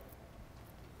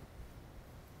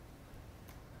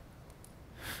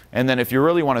 And then if you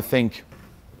really want to think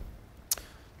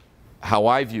how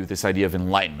I view this idea of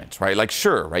enlightenment, right? Like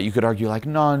sure, right? You could argue like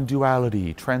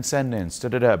non-duality, transcendence,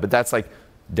 but that's like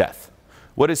death.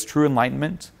 What is true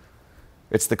enlightenment?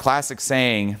 It's the classic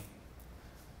saying,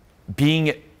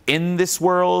 being in this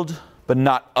world, but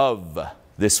not of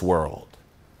this world.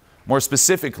 More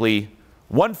specifically,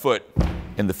 1 foot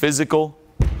in the physical,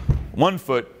 1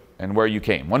 foot in where you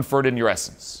came, 1 foot in your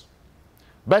essence.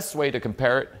 Best way to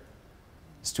compare it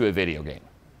is to a video game.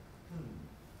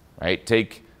 Right?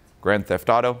 Take Grand Theft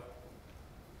Auto,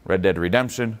 Red Dead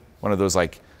Redemption, one of those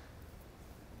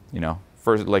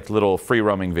first little free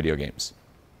roaming video games.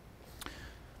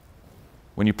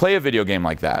 When you play a video game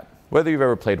like that, whether you've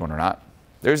ever played one or not,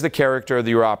 there's the character that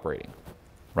you're operating,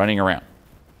 running around.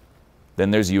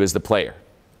 Then there's you as the player.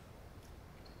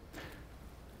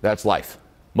 That's life.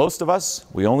 Most of us,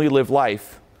 we only live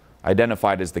life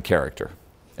identified as the character,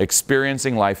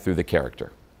 experiencing life through the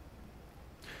character.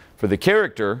 For the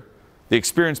character, the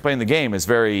experience playing the game is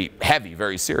very heavy,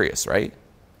 very serious, right?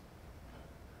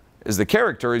 As the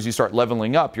character, as you start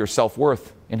leveling up, your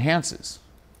self-worth enhances.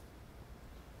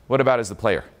 What about as the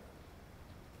player?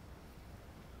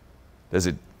 Does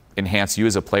it enhance you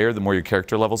as a player the more your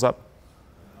character levels up?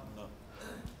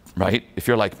 Right? If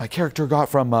you're like, my character got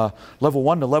from level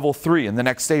 1 to level 3, and the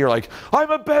next day you're like,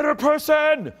 I'm a better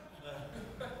person!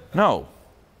 No.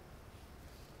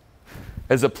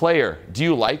 As a player, do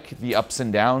you like the ups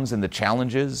and downs and the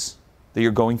challenges that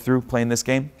you're going through playing this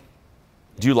game?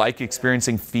 Do you like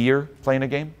experiencing fear playing a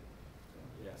game?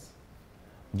 Yes.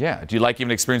 Yeah. Do you like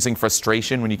even experiencing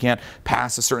frustration when you can't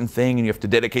pass a certain thing and you have to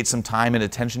dedicate some time and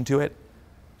attention to it?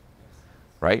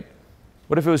 Right?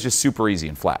 What if it was just super easy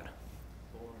and flat?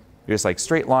 You're just like,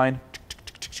 straight line,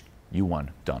 you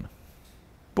won, done.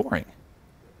 Boring.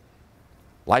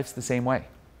 Life's the same way.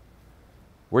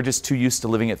 We're just too used to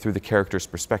living it through the character's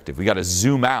perspective. We got to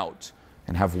zoom out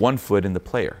and have one foot in the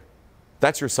player.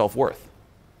 That's your self-worth.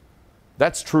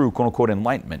 That's true, quote-unquote,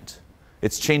 enlightenment.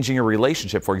 It's changing your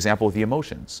relationship, for example, with the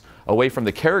emotions, away from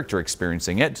the character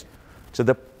experiencing it to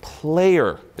the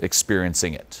player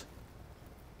experiencing it.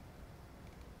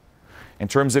 In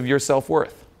terms of your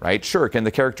self-worth, right? Sure, can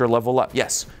the character level up?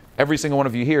 Yes. Every single one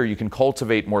of you here, you can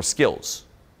cultivate more skills.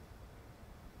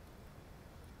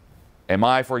 Am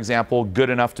I, for example, good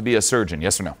enough to be a surgeon?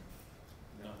 Yes or no?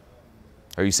 No.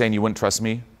 Are you saying you wouldn't trust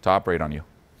me to operate on you?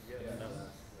 Yeah. No.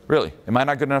 Really? Am I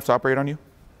not good enough to operate on you?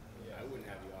 Yeah, I wouldn't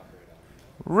have you operate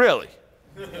on me.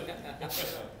 Really?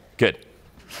 Good.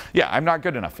 Yeah, I'm not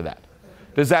good enough for that.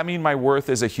 Does that mean my worth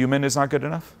as a human is not good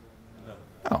enough? No.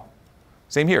 No.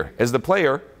 Same here. As the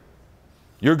player,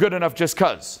 you're good enough just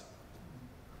because.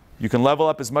 You can level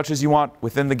up as much as you want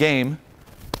within the game.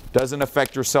 Doesn't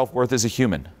affect your self-worth as a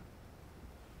human.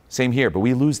 Same here, but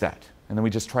we lose that. And then we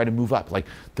just try to move up. Like,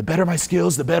 the better my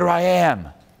skills, the better I am.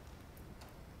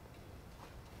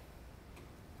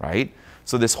 Right?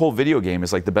 So this whole video game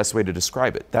is like the best way to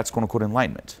describe it. That's quote-unquote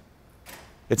enlightenment.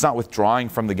 It's not withdrawing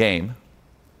from the game.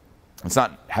 It's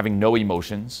not having no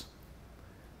emotions.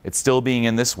 It's still being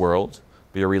in this world.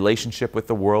 But your relationship with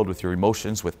the world, with your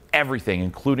emotions, with everything,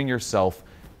 including yourself,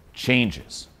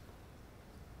 changes.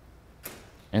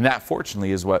 And that,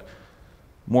 fortunately, is what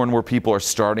more and more people are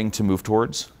starting to move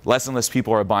towards. Less and less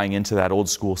people are buying into that old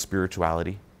school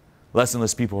spirituality. Less and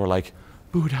less people are like,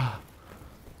 Buddha,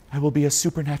 I will be a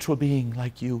supernatural being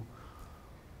like you.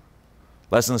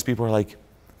 Less and less people are like,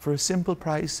 for a simple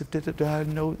price of da-da-da,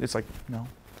 no. It's like, no.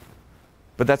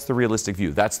 But that's the realistic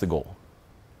view. That's the goal.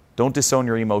 Don't disown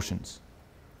your emotions.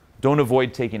 Don't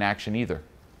avoid taking action either.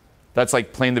 That's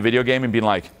like playing the video game and being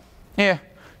like, yeah,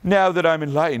 now that I'm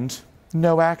enlightened,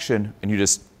 no action. And you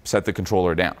just set the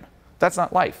controller down. That's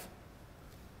not life.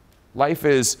 Life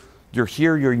is, you're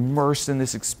here, you're immersed in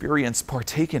this experience,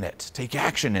 partake in it, take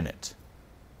action in it.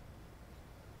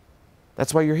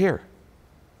 That's why you're here,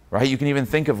 right? You can even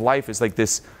think of life as like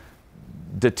this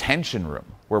detention room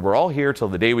where we're all here till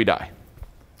the day we die.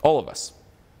 All of us.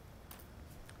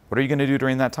 What are you going to do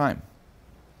during that time?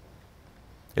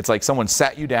 It's like someone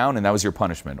sat you down and that was your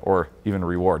punishment, or even a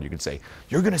reward. You could say,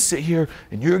 you're going to sit here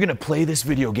and you're going to play this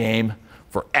video game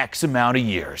for X amount of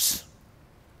years.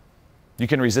 You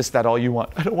can resist that all you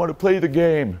want. I don't want to play the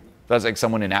game. That's like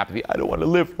someone in apathy. I don't want to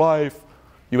live life.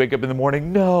 You wake up in the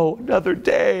morning, no, another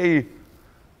day.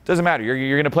 Doesn't matter.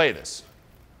 You're going to play this.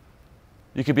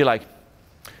 You could be like,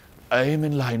 I am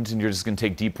enlightened, and you're just going to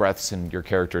take deep breaths and your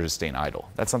character is staying idle.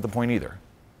 That's not the point either.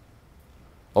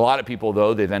 A lot of people,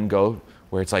 though, they then go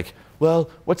where it's like, well,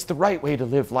 what's the right way to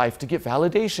live life? To get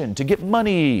validation, to get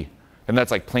money. And that's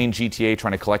like playing GTA,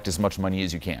 trying to collect as much money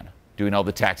as you can, doing all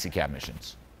the taxi cab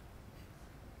missions.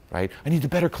 Right? I need the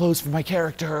better clothes for my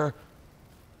character.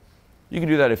 You can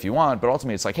do that if you want, but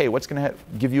ultimately it's like, hey, what's going to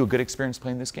give you a good experience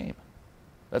playing this game?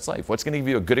 That's life. What's going to give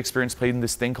you a good experience playing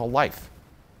this thing called life?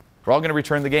 We're all going to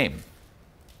return the game.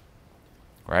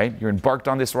 Right? You're embarked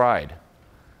on this ride.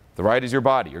 The ride is your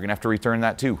body. You're going to have to return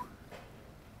that too.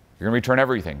 You're going to return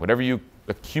everything. Whatever you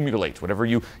accumulate, whatever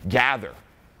you gather,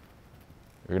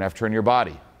 you're going to have to return your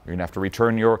body. You're going to have to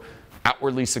return your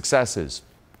outwardly successes,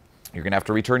 You're going to have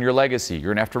to return your legacy.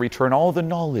 You're going to have to return all the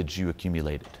knowledge you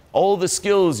accumulated, all the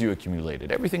skills you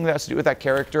accumulated, everything that has to do with that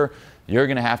character, you're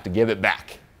going to have to give it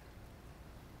back.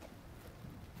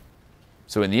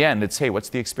 So in the end, it's, hey, what's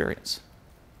the experience?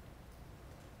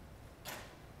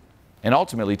 And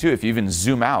ultimately, too, if you even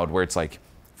zoom out where it's like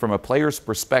from a player's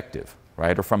perspective,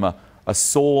 right, or from a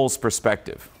soul's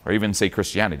perspective, or even say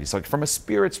Christianity, it's like from a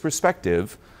spirit's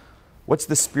perspective, what's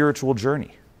the spiritual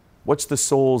journey? What's the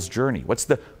soul's journey? What's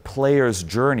the player's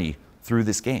journey through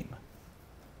this game?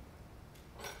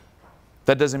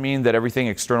 That doesn't mean that everything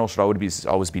external should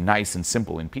always be nice and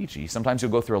simple and peachy. Sometimes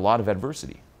you'll go through a lot of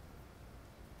adversity.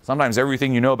 Sometimes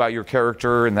everything you know about your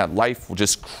character and that life will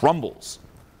just crumbles.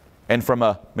 And from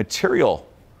a material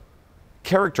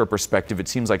character perspective, it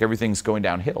seems like everything's going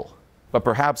downhill. But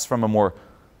perhaps from a more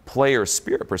player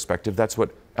spirit perspective, that's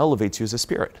what elevates you as a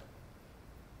spirit.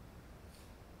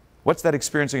 What's that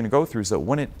experience you're going to go through so that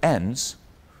when it ends,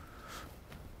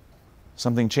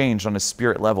 something changed on a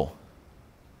spirit level?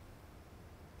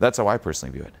 That's how I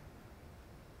personally view it.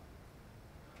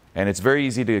 And it's very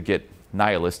easy to get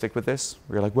nihilistic with this.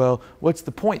 We're like, well, what's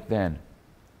the point then?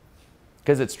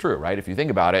 Because it's true, right? If you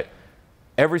think about it,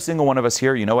 every single one of us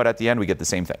here, you know what, at the end we get the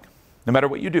same thing. No matter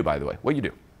what you do, by the way, what you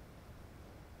do.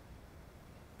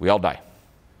 We all die.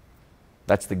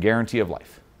 That's the guarantee of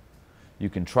life. You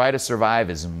can try to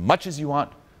survive as much as you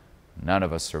want. None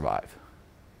of us survive.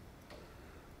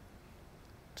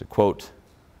 To quote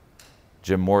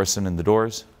Jim Morrison in The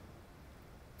Doors,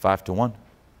 5-1,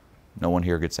 no one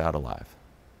here gets out alive.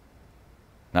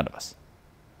 None of us.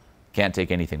 Can't take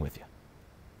anything with you.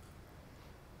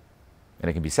 And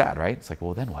it can be sad, right? It's like,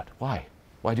 well, then what? Why?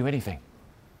 Why do anything?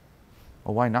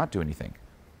 Well, why not do anything?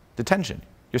 Detention.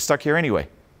 You're stuck here anyway.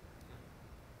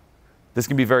 This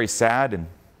can be very sad and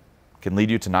can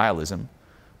lead you to nihilism.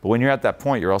 But when you're at that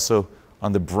point, you're also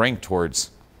on the brink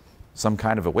towards some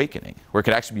kind of awakening, where it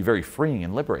could actually be very freeing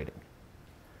and liberating.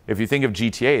 If you think of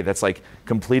GTA, that's like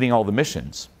completing all the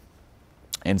missions.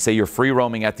 And say you're free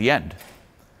roaming at the end.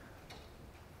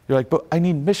 You're like, but I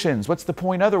need missions. What's the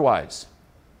point otherwise?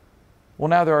 Well,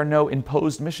 now there are no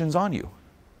imposed missions on you.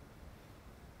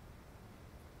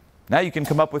 Now you can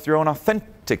come up with your own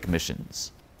authentic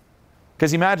missions.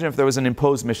 Because imagine if there was an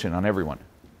imposed mission on everyone.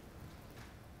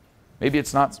 Maybe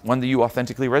it's not one that you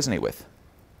authentically resonate with.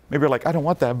 Maybe you're like, I don't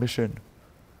want that mission.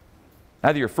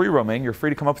 Now that you're free roaming, you're free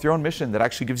to come up with your own mission that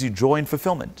actually gives you joy and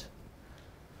fulfillment.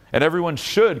 And everyone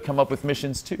should come up with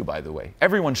missions too, by the way.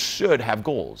 Everyone should have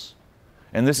goals.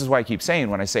 And this is why I keep saying,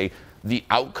 when I say the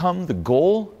outcome, the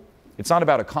goal, it's not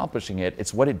about accomplishing it,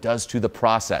 it's what it does to the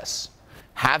process.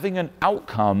 Having an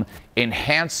outcome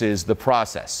enhances the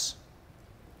process.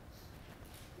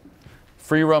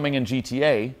 Free roaming in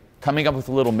GTA, coming up with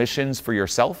little missions for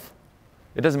yourself,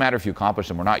 it doesn't matter if you accomplish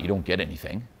them or not, you don't get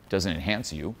anything. It doesn't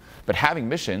enhance you. But having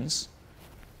missions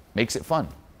makes it fun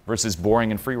versus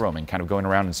boring and free roaming, kind of going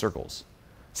around in circles.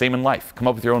 Same in life. Come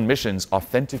up with your own missions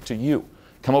authentic to you.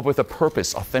 Come up with a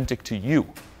purpose authentic to you.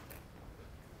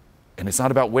 And it's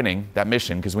not about winning that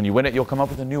mission, because when you win it, you'll come up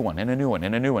with a new one, and a new one,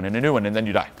 and a new one, and a new one, and then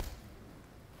you die.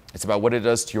 It's about what it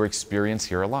does to your experience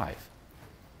here alive.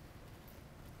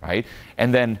 Right?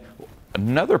 And then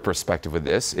another perspective with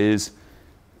this is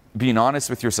being honest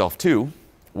with yourself too,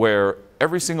 where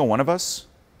every single one of us,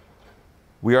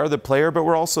 we are the player, but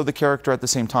we're also the character at the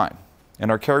same time. And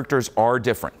our characters are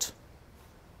different.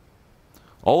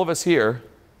 All of us here,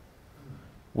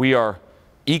 we are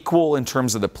equal in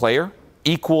terms of the player,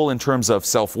 equal in terms of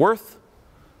self-worth,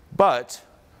 but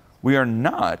we are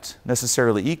not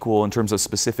necessarily equal in terms of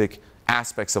specific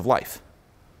aspects of life.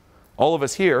 All of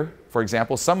us here, for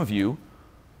example, some of you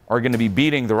are going to be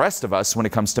beating the rest of us when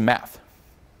it comes to math.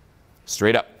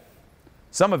 Straight up.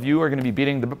 Some of you are going to be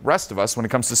beating the rest of us when it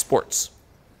comes to sports.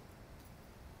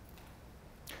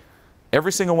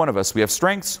 Every single one of us, we have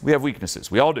strengths, we have weaknesses.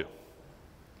 We all do.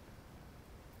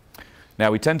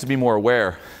 Now, we tend to be more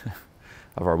aware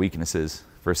of our weaknesses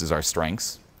versus our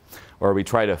strengths, or we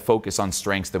try to focus on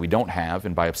strengths that we don't have,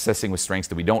 and by obsessing with strengths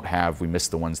that we don't have, we miss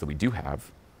the ones that we do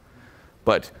have.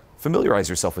 But familiarize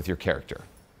yourself with your character.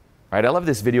 Right? I love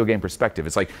this video game perspective.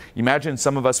 It's like, imagine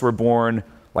some of us were born,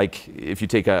 like if you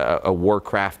take a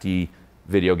Warcrafty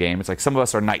video game, it's like some of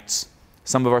us are knights.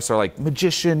 Some of us are like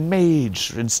magician, mage,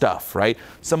 and stuff, right?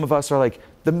 Some of us are like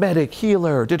the medic,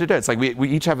 healer, da-da-da. It's like we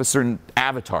each have a certain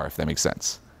avatar, if that makes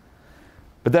sense.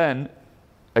 But then,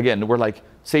 again, we're like,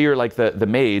 say you're like the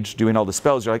mage doing all the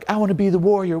spells, you're like, I want to be the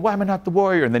warrior, why am I not the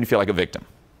warrior? And then you feel like a victim.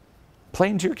 Play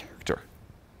into your character.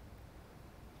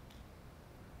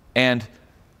 And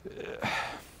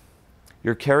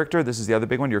your character, this is the other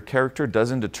big one, your character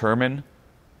doesn't determine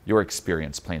your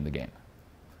experience playing the game.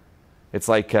 It's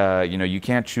like, you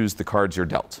can't choose the cards you're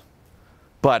dealt.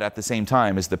 But at the same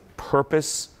time, is the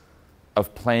purpose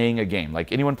of playing a game.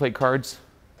 Like, anyone play cards?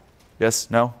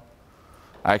 Yes? No?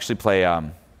 I actually play,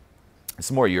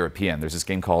 it's more European. There's this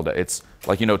game called, it's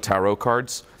like, tarot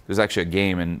cards. There's actually a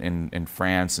game in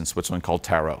France and Switzerland called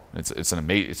Tarot. It's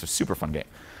a super fun game.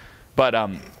 But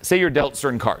say you're dealt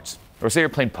certain cards, or say you're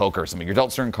playing poker or something. You're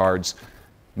dealt certain cards.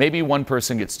 Maybe one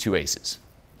person gets 2 aces.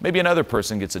 Maybe another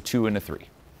person gets a 2 and a 3.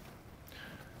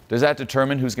 Does that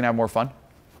determine who's going to have more fun?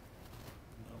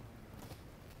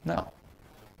 No.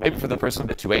 Maybe for the person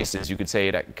with the 2 aces, you could say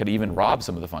it could even rob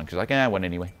some of the fun, because you're like, I won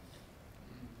anyway.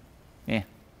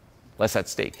 Less at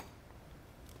stake.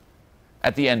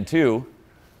 At the end, too,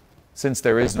 since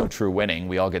there is no true winning,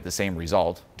 we all get the same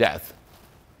result, death.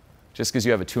 Just because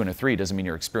you have a 2 and a 3 doesn't mean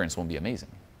your experience won't be amazing.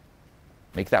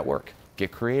 Make that work.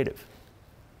 Get creative.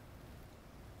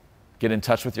 Get in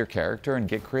touch with your character and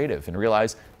get creative and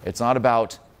realize it's not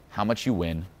about how much you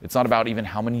win. It's not about even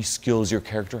how many skills your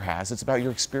character has. It's about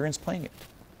your experience playing it.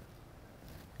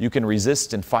 You can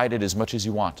resist and fight it as much as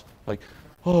you want. Like,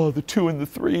 oh, the 2 and the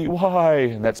 3, why?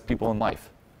 And that's people in life.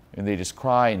 And they just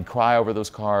cry and cry over those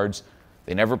cards.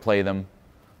 They never play them.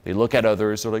 They look at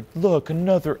others. They're like, look,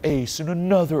 another ace and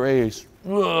another ace.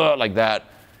 Ugh, like that.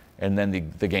 And then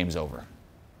the game's over.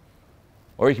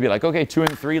 Or you can be like, okay, 2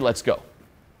 and 3, let's go.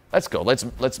 Let's go.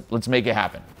 Let's make it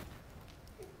happen.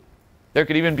 There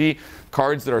could even be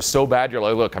cards that are so bad, you're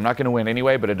like, look, I'm not going to win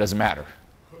anyway, but it doesn't matter.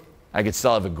 I could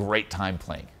still have a great time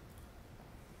playing.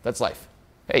 That's life.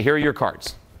 Hey, here are your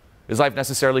cards. Is life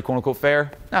necessarily quote-unquote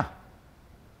fair? No.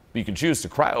 But you can choose to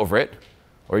cry over it,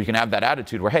 or you can have that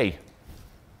attitude where, hey,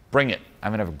 bring it.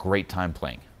 I'm going to have a great time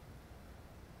playing.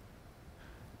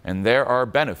 And there are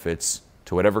benefits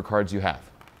to whatever cards you have.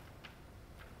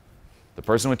 The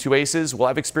person with 2 aces will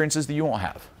have experiences that you won't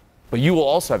have. But you will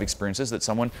also have experiences that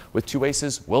someone with 2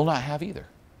 aces will not have either.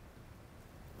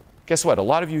 Guess what? A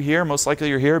lot of you here, most likely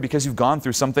you're here because you've gone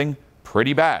through something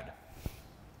pretty bad.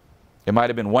 It might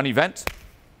have been one event,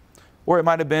 or it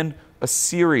might have been a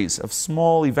series of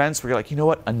small events where you're like, you know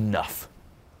what? Enough.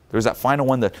 There's that final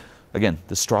one that, again,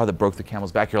 the straw that broke the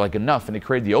camel's back. You're like, enough. And it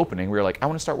created the opening where you're like, I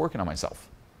want to start working on myself.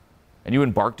 And you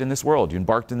embarked in this world. You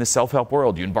embarked in this self-help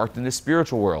world. You embarked in this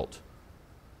spiritual world.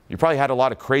 You probably had a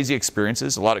lot of crazy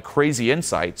experiences, a lot of crazy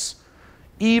insights,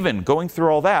 even going through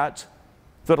all that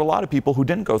a lot of people who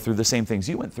didn't go through the same things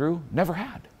you went through never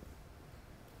had.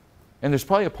 And there's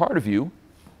probably a part of you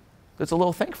that's a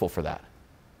little thankful for that.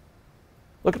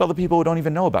 Look at all the people who don't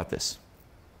even know about this.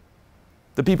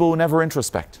 The people who never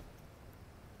introspect.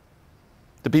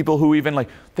 The people who even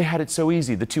they had it so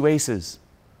easy, the 2 aces.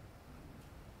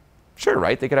 Sure,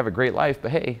 right? They could have a great life,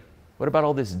 but hey, what about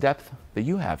all this depth that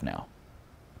you have now?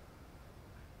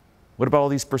 What about all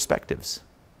these perspectives?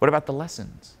 What about the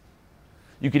lessons?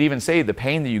 You could even say the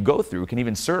pain that you go through can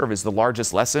even serve as the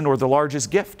largest lesson or the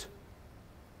largest gift.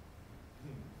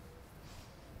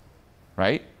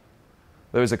 Right?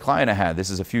 There was a client I had,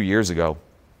 this is a few years ago.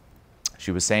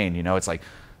 She was saying, it's like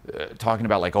talking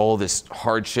about all this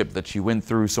hardship that she went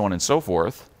through, so on and so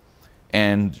forth.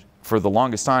 And for the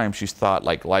longest time, she thought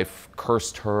life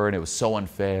cursed her and it was so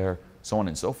unfair, so on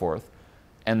and so forth.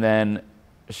 And then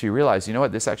she realized, you know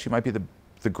what, this actually might be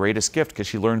the greatest gift because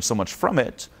she learned so much from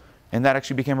it, and that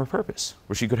actually became her purpose,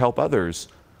 where she could help others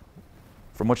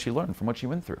from what she learned, from what she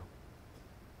went through.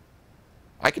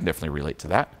 I can definitely relate to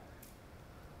that.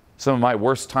 Some of my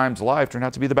worst times alive turned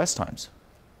out to be the best times,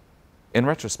 in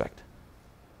retrospect.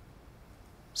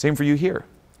 Same for you here.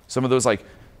 Some of those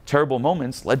terrible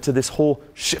moments led to this whole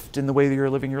shift in the way that you're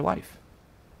living your life.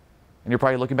 And you're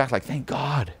probably looking back like, thank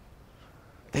God.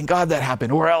 Thank God that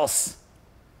happened, or else.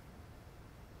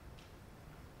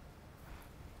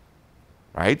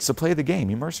 Right? So play the game,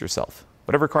 immerse yourself.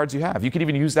 Whatever cards you have. You can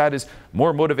even use that as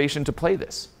more motivation to play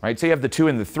this. Right? Say you have the 2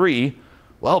 and the 3,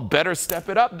 well, better step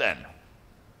it up then.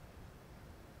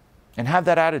 And have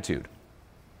that attitude.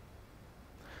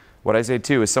 What I say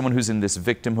too is someone who's in this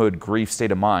victimhood, grief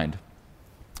state of mind.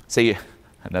 Say,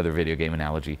 another video game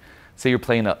analogy. Say you're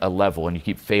playing a level and you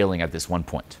keep failing at this one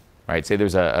point. Right? Say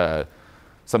there's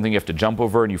something you have to jump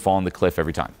over and you fall on the cliff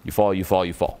every time. You fall, you fall,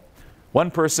 you fall.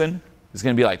 One person is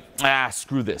going to be like,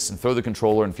 screw this, and throw the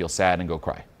controller and feel sad and go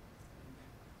cry.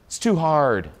 It's too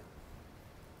hard.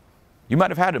 You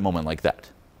might have had a moment like that.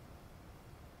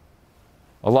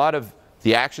 A lot of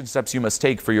the action steps you must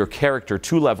take for your character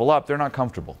to level up, they're not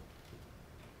comfortable.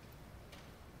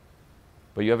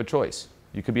 But you have a choice.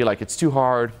 You could be like, it's too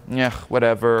hard, yeah,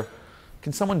 whatever.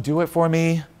 Can someone do it for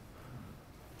me?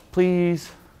 Please?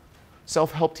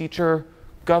 Self-help teacher,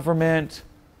 government,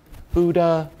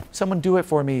 Buddha, someone do it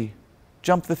for me.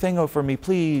 Jump the thing over for me,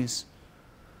 please.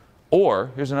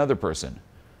 Or here's another person.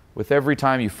 With every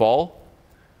time you fall,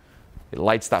 it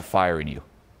lights that fire in you,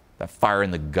 that fire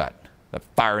in the gut, that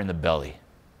fire in the belly.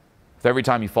 With every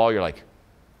time you fall, you're like,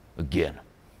 again,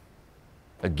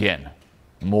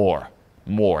 more,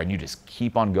 and you just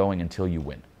keep on going until you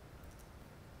win.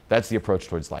 That's the approach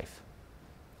towards life.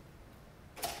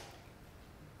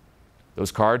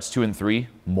 Those cards, 2 and 3,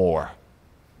 more.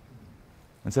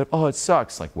 Instead of, oh, it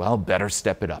sucks, like, well, better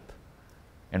step it up.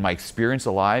 And my experience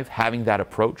alive, having that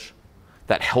approach,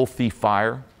 that healthy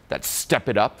fire, that step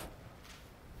it up,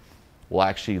 will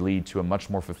actually lead to a much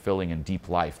more fulfilling and deep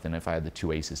life than if I had the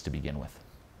 2 aces to begin with.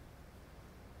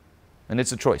 And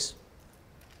it's a choice.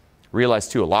 Realize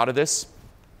too, a lot of this,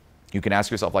 you can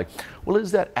ask yourself like, well,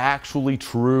 is that actually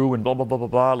true? And blah, blah, blah, blah,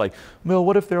 blah. Like, well,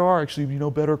 what if there are actually,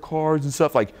 better cards and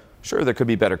stuff? Like, sure, there could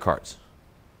be better cards.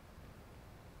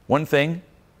 One thing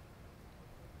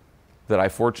that I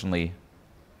fortunately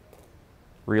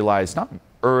realized, not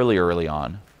early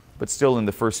on, but still in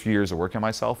the first few years of working on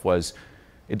myself, was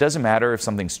it doesn't matter if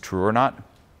something's true or not.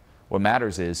 What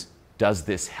matters is, does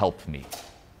this help me?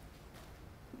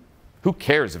 Who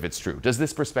cares if it's true? Does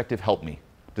this perspective help me?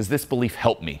 Does this belief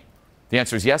help me? The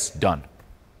answer is yes, done.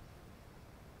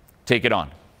 Take it on.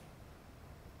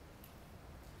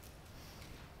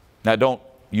 Now don't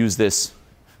use this,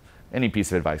 any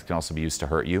piece of advice can also be used to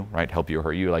hurt you, right? Help you or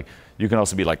hurt you. Like, you can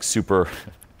also be like super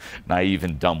naive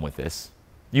and dumb with this.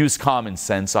 Use common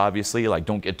sense, obviously. Like,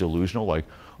 don't get delusional. Like,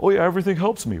 oh yeah, everything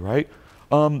helps me, right?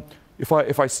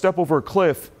 If I step over a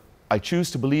cliff, I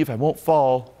choose to believe I won't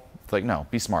fall. It's like, no,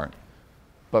 be smart.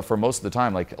 But for most of the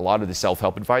time, like a lot of the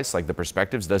self-help advice, like the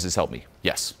perspectives, does this help me?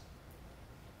 Yes.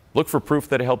 Look for proof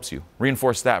that it helps you.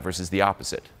 Reinforce that versus the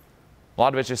opposite. A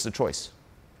lot of it's just a choice.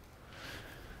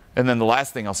 And then the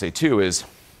last thing I'll say too is,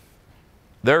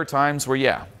 there are times where,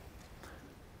 yeah,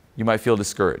 you might feel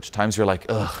discouraged. Times you're like,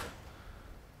 ugh,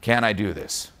 can I do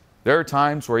this? There are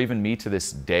times where even me to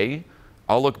this day,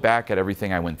 I'll look back at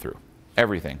everything I went through.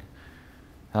 Everything.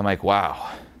 And I'm like,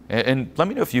 wow. And let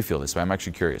me know if you feel this way. I'm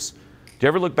actually curious. Do you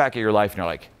ever look back at your life and you're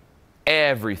like,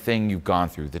 everything you've gone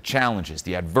through, the challenges,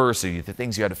 the adversity, the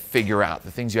things you had to figure out, the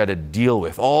things you had to deal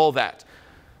with, all that,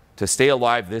 to stay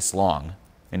alive this long,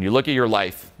 and you look at your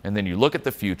life, and then you look at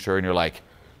the future, and you're like,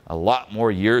 a lot more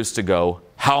years to go.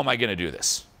 How am I going to do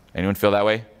this? Anyone feel that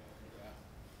way?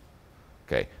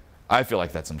 Okay. I feel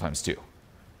like that sometimes too.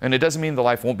 And it doesn't mean the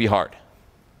life won't be hard.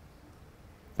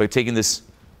 But taking this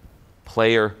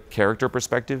player character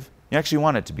perspective, you actually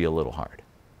want it to be a little hard.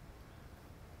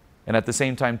 And at the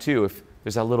same time too, if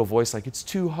there's that little voice like, it's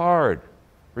too hard,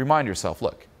 remind yourself,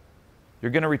 look,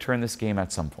 you're going to return this game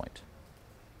at some point.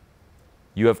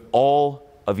 You have all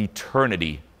of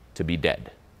eternity to be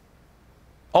dead.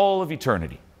 All of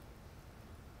eternity.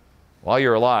 While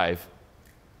you're alive,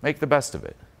 make the best of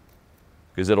it,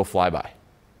 because it'll fly by.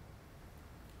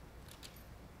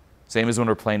 Same as when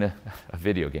we're playing a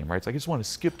video game, right? It's like, I just want to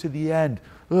skip to the end.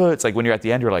 Ugh. It's like when you're at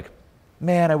the end, you're like,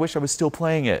 man, I wish I was still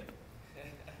playing it.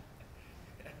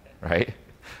 Right?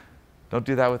 Don't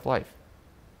do that with life.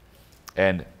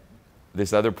 And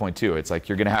this other point too, it's like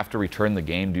you're going to have to return the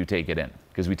game, do take it in.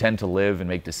 Because we tend to live and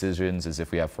make decisions as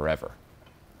if we have forever.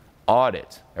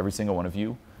 Audit, every single one of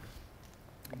you,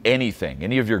 anything,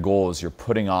 any of your goals you're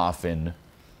putting off in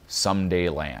someday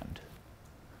land.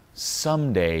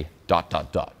 Someday, ...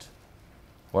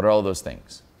 What are all those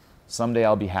things? Someday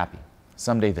I'll be happy.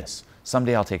 Someday this.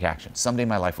 Someday I'll take action. Someday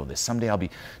my life will this. Someday I'll be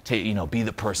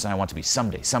the person I want to be.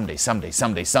 Someday.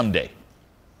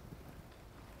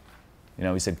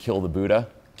 We said kill the Buddha,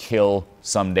 kill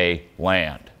someday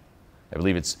land. I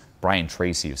believe it's Brian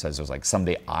Tracy who says there's like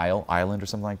someday island or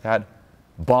something like that.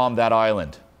 Bomb that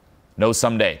island. No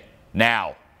someday.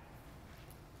 Now.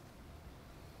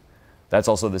 That's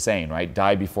also the saying, right?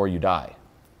 Die before you die.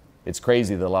 It's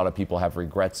crazy that a lot of people have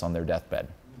regrets on their deathbed.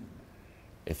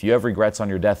 If you have regrets on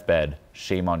your deathbed,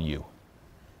 shame on you.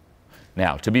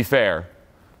 Now, to be fair,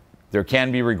 there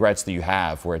can be regrets that you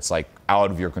have where it's like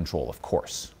out of your control, of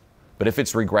course. But if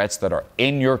it's regrets that are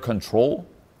in your control,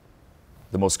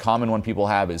 the most common one people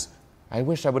have is, I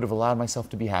wish I would have allowed myself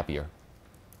to be happier.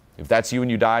 If that's you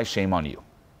and you die, shame on you.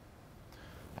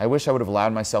 I wish I would have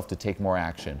allowed myself to take more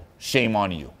action. Shame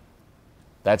on you.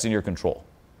 That's in your control.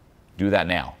 Do that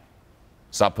now.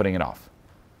 Stop putting it off.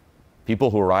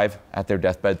 People who arrive at their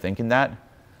deathbed thinking that,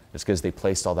 it's because they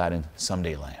placed all that in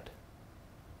someday land.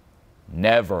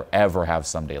 Never, ever have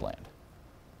someday land.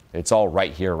 It's all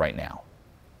right here, right now.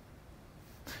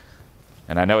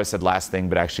 And I know I said last thing,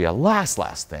 but actually a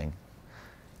last thing.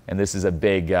 And this is a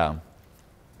big, you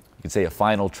could say a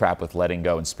final trap with letting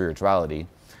go and spirituality.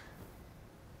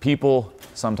 People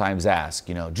sometimes ask,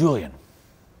 Julian,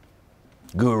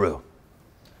 Guru,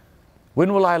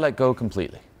 when will I let go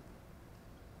completely?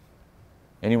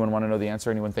 Anyone want to know the answer?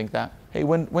 Anyone think that? Hey,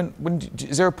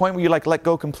 is there a point where you let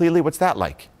go completely? What's that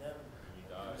like?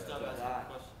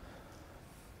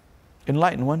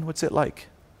 Enlightened one, what's it like?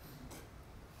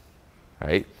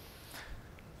 Right?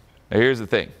 Now here's the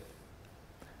thing.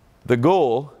 The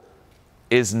goal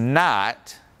is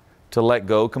not to let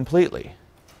go completely.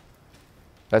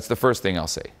 That's the first thing I'll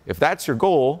say. If that's your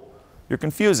goal, you're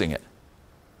confusing it.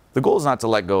 The goal is not to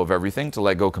let go of everything, to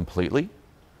let go completely.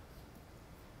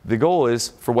 The goal is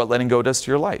for what letting go does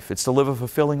to your life. It's to live a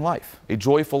fulfilling life, a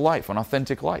joyful life, an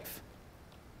authentic life.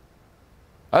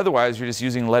 Otherwise, you're just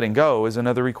using letting go as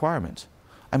another requirement.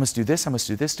 I must do this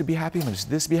to be happy, I must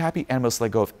do this to be happy, and I must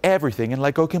let go of everything and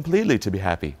let go completely to be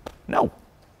happy. No.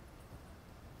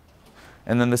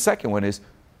 And then the second one is,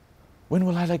 when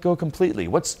will I let go completely?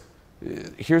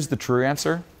 Here's the true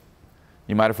answer.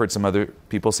 You might have heard some other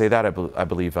people say that. I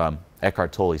believe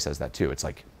Eckhart Tolle says that too. It's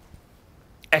like,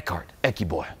 Eckie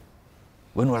boy,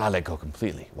 when will I let go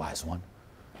completely, wise one?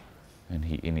 And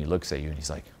he looks at you and he's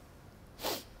like,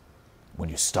 when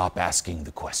you stop asking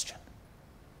the question.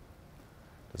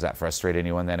 Does that frustrate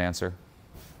anyone, that answer?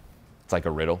 It's like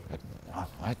a riddle.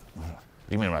 What do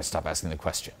you mean when I stop asking the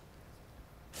question?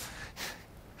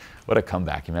 What a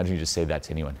comeback. Imagine you just say that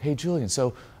to anyone. Hey, Julian,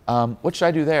 so what should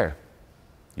I do there?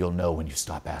 You'll know when you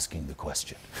stop asking the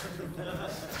question.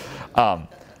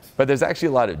 But there's actually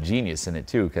a lot of genius in it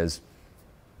too, because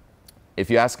if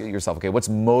you ask yourself, okay, what's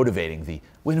motivating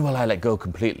when will I let go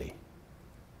completely?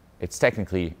 It's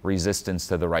technically resistance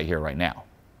to the right here, right now.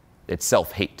 It's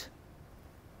self-hate.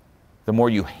 The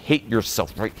more you hate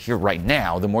yourself right here, right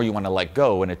now, the more you want to let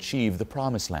go and achieve the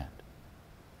promised land.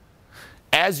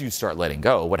 As you start letting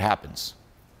go, what happens?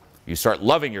 You start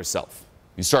loving yourself.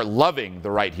 You start loving the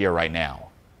right here, right now.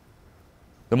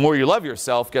 The more you love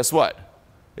yourself, guess what?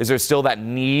 Is there still that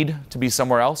need to be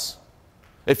somewhere else?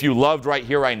 If you loved right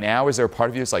here, right now, is there a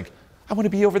part of you that's like, I want to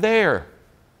be over there?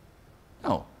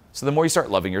 No. So the more you start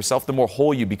loving yourself, the more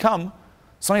whole you become,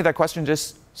 suddenly that question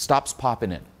just stops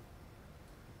popping in.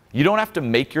 You don't have to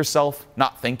make yourself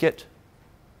not think it.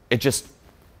 It just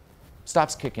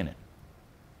stops kicking in.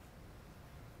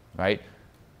 Right?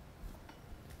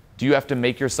 Do you have to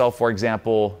make yourself, for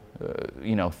example,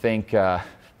 think,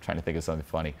 trying to think of something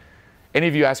funny. Any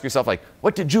of you ask yourself, like,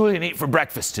 what did Julian eat for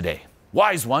breakfast today?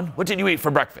 Wise one, what did you eat for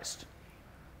breakfast?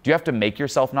 Do you have to make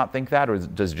yourself not think that, or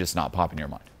does it just not pop in your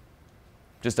mind?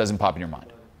 It just doesn't pop in your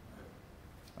mind.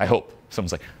 I hope.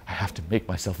 Someone's like, I have to make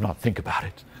myself not think about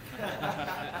it.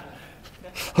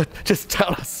 Just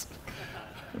tell us.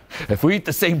 If we eat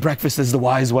the same breakfast as the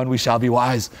wise one, we shall be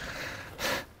wise.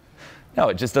 No,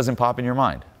 it just doesn't pop in your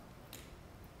mind.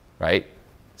 Right?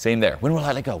 Same there. When will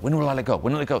I let go? When will I let go?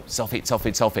 When will I let go? Self-hate,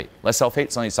 self-hate, self-hate. Less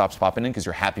self-hate, suddenly stops popping in because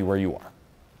you're happy where you are.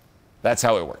 That's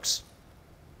how it works.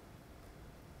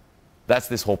 That's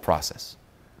this whole process.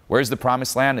 Where's the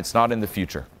promised land? It's not in the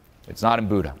future. It's not in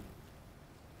Buddha.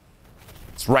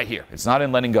 It's right here. It's not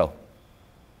in letting go.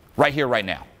 Right here, right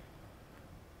now.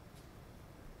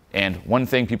 And one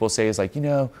thing people say is like,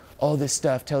 all this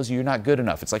stuff tells you you're not good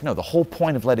enough. It's like, no, the whole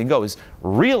point of letting go is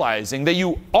realizing that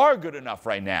you are good enough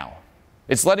right now.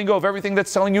 It's letting go of everything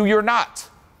that's telling you you're not.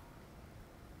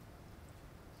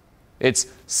 It's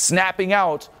snapping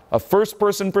out a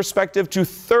first-person perspective to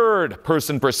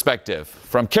third-person perspective,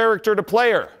 from character to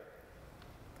player.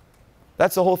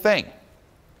 That's the whole thing.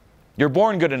 You're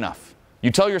born good enough.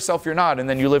 You tell yourself you're not, and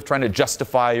then you live trying to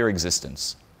justify your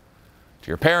existence. To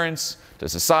your parents, to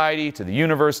society, to the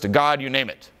universe, to God, you name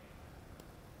it.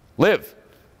 Live.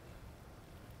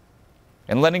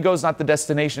 And letting go is not the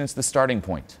destination, it's the starting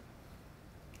point.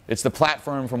 It's the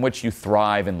platform from which you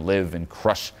thrive and live and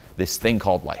crush this thing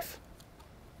called life.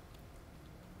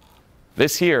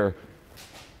 This here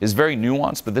is very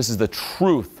nuanced, but this is the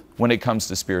truth when it comes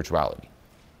to spirituality.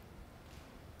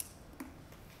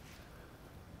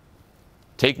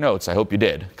 Take notes, I hope you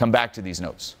did. Come back to these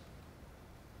notes.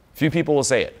 Few people will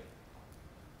say it.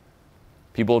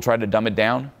 People will try to dumb it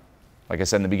down. Like I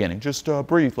said in the beginning, just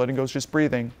breathe, letting go is just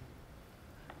breathing.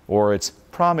 Or it's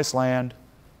promised land.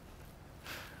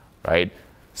 Right?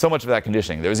 So much of that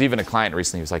conditioning. There was even a client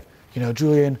recently who was like,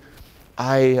 Julian,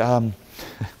 how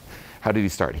did he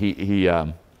start? He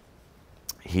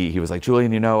was like,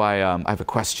 Julian, I have a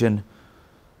question.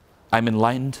 I'm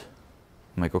enlightened.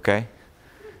 I'm like, okay.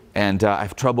 And I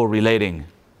have trouble relating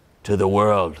to the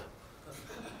world.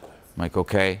 I'm like,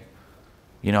 okay.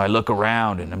 I look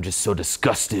around and I'm just so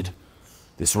disgusted.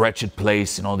 This wretched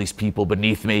place and all these people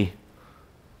beneath me.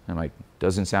 I'm like,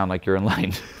 doesn't sound like you're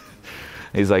enlightened.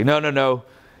 He's like, no.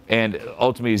 And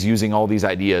ultimately he's using all these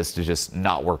ideas to just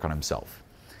not work on himself.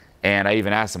 And I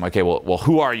even asked him, okay, well,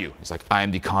 who are you? He's like, I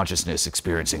am the consciousness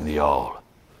experiencing the all.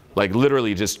 Like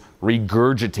literally just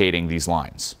regurgitating these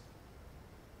lines.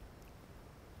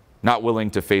 Not willing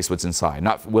to face what's inside.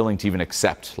 Not willing to even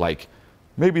accept, like,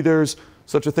 maybe there's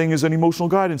such a thing as an emotional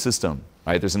guidance system.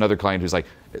 Right? There's another client who's like,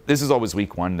 this is always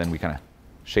week one, then we kind of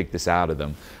shake this out of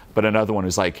them. But another one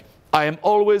who's like, I am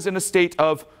always in a state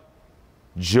of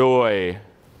joy.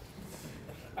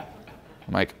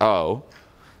 I'm like, oh,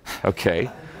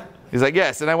 okay. He's like,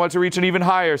 yes, and I want to reach an even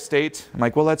higher state. I'm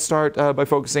like, well, let's start by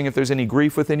focusing if there's any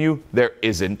grief within you. There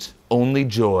isn't, only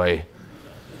joy.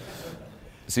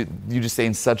 So you just stay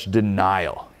in such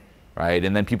denial, right?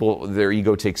 And then people, their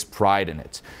ego takes pride in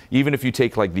it. Even if you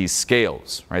take like these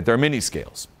scales, right? There are many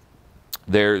scales.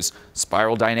 There's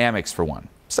spiral dynamics for one.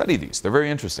 Study these, they're very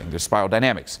interesting. There's spiral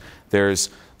dynamics. There's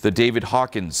the David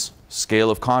Hawkins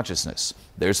scale of consciousness.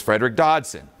 There's Frederick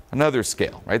Dodson, another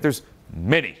scale, right? There's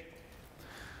many.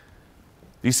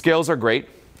 These scales are great.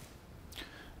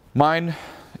 Mine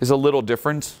is a little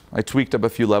different. I tweaked up a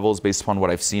few levels based upon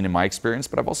what I've seen in my experience,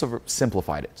 but I've also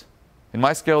simplified it. In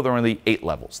my scale, there are only 8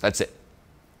 levels. That's it.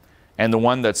 And the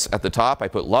one that's at the top, I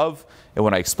put love. And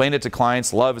when I explain it to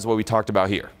clients, love is what we talked about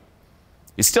here.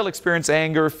 You still experience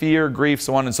anger, fear, grief,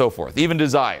 so on and so forth, even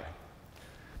desire.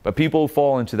 But people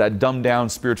fall into that dumbed down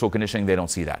spiritual conditioning, they don't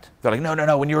see that. They're like, no, no,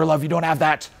 no, when you're in love, you don't have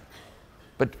that.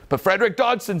 But Frederick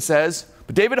Dodson says,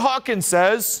 but David Hawkins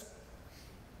says,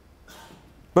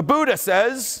 but Buddha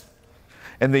says,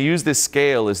 and they use this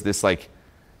scale as this like,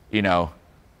 you know,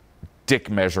 dick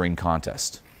measuring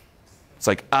contest. It's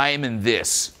like, I'm in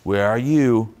this. Where are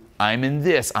you? I'm in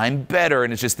this. I'm better.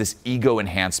 And it's just this ego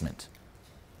enhancement.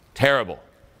 Terrible.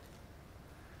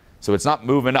 So it's not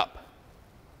moving up.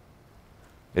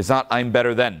 It's not I'm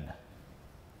better than.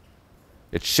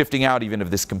 It's shifting out even of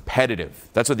this competitive.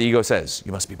 That's what the ego says.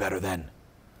 You must be better than.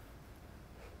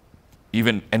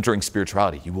 Even entering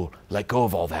spirituality, you will let go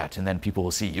of all that, and then people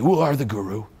will see you are the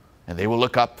guru, and they will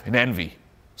look up in envy.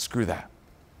 Screw that.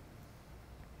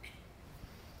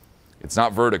 It's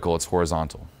not vertical, it's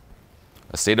horizontal.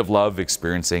 A state of love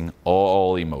experiencing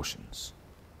all emotions.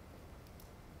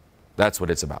 That's what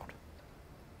it's about.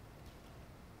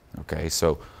 Okay,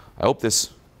 so I hope this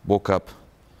woke up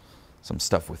some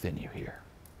stuff within you here.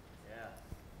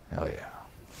 Yeah. Hell yeah.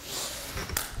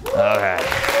 Okay.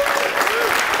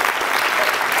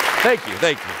 Thank you,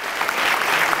 thank you.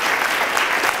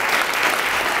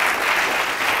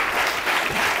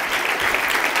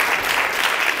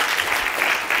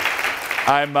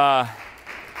 I'm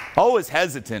always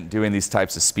hesitant doing these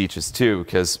types of speeches too,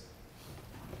 because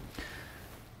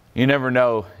you never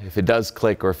know if it does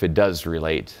click or if it does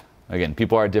relate. Again,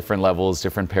 people are at different levels,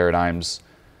 different paradigms.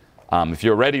 If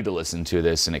you're ready to listen to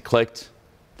this and it clicked,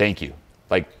 thank you.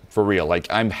 Like, for real. Like,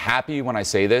 I'm happy when I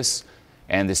say this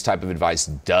and this type of advice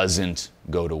doesn't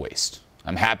go to waste.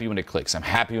 I'm happy when it clicks. I'm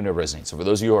happy when it resonates. So for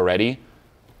those of you who are ready,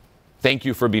 thank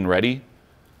you for being ready.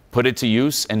 Put it to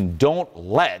use and don't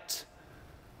let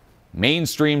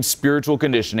mainstream spiritual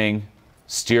conditioning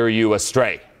steer you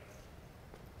astray.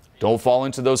 Don't fall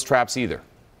into those traps either,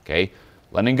 okay?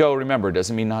 Letting go, remember,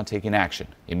 doesn't mean not taking action.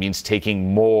 It means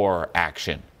taking more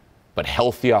action, but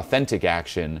healthy, authentic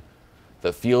action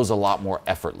that feels a lot more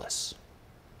effortless.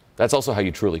 That's also how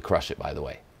you truly crush it, by the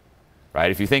way, right?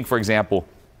 If you think, for example,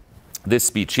 this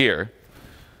speech here,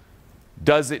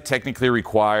 does it technically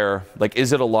require, like,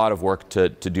 is it a lot of work to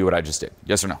do what I just did?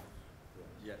 Yes or no?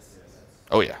 Yes.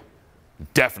 Oh, yeah.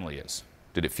 It definitely is.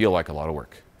 Did it feel like a lot of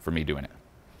work for me doing it?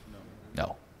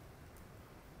 No.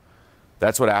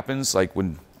 That's what happens, like,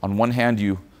 when on one hand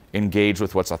you engage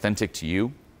with what's authentic to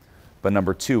you, but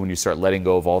number two, when you start letting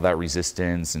go of all that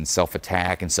resistance and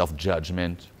self-attack and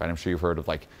self-judgment, right? I'm sure you've heard of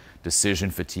like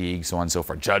decision fatigue, so on and so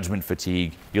forth, judgment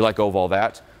fatigue. You let go of all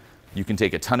that, you can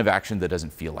take a ton of action that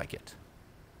doesn't feel like it,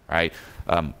 right?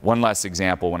 One last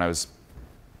example, when I was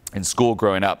in school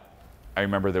growing up, I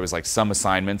remember there was like some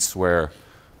assignments where,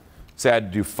 say I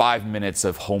had to do 5 minutes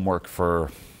of homework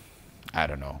for, I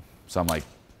don't know, some like,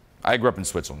 I grew up in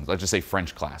Switzerland, let's just say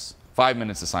French class, 5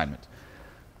 minutes assignment.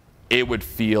 It would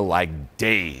feel like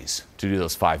days to do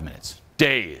those 5 minutes.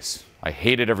 Days. I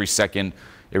hated every second.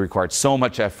 It required so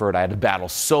much effort. I had to battle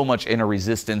so much inner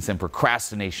resistance and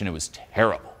procrastination. It was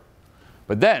terrible.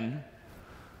 But then,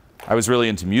 I was really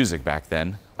into music back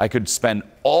then. I could spend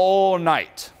all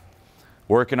night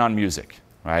working on music.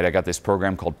 Right? I got this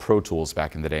program called Pro Tools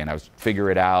back in the day, and I would figure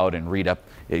it out and read up,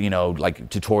 you know, like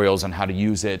tutorials on how to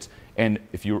use it. And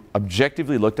if you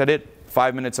objectively looked at it,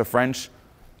 5 minutes of French,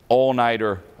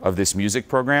 all-nighter of this music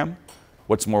program,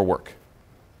 what's more work?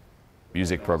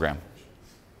 Music program.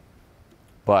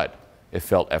 But it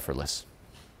felt effortless.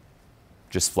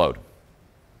 just float.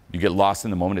 You get lost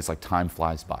in the moment. It's like time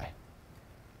flies by.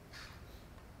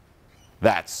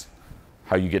 That's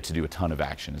how you get to do a ton of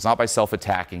action. It's not by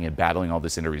self-attacking and battling all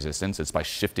this inner resistance. It's by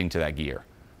shifting to that gear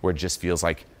where it just feels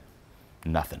like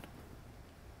nothing.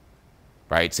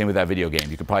 Right? Same with that video game.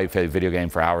 You could probably play a video game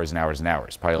for hours and hours and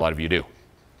hours. Probably a lot of you do.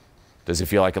 Does it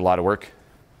feel like a lot of work?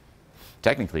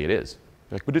 Technically it is.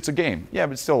 You're like, but it's a game. Yeah,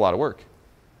 but it's still a lot of work.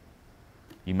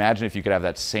 Imagine if you could have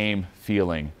that same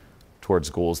feeling towards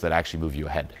goals that actually move you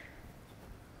ahead.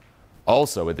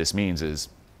 Also, what this means is,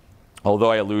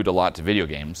 although I allude a lot to video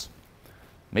games,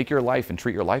 make your life and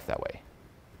treat your life that way.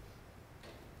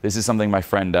 This is something my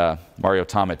friend Mario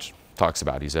Tomic talks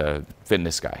about. He's a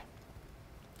fitness guy.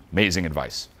 Amazing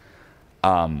advice.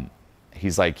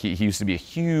 He's like, he used to be a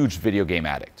huge video game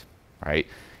addict, right?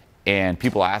 And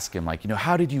people ask him, like,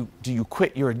 how do you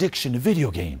quit your addiction to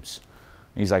video games?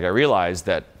 And he's like, I realized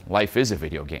that life is a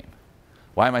video game.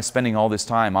 Why am I spending all this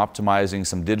time optimizing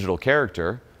some digital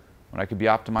character when I could be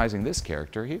optimizing this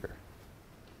character here?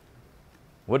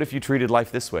 What if you treated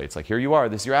life this way? It's like, here you are,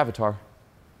 this is your avatar.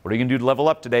 What are you gonna do to level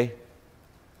up today?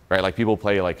 Right, like people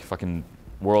play like fucking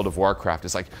World of Warcraft.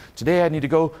 It's like, today I need to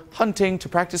go hunting to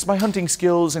practice my hunting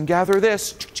skills and gather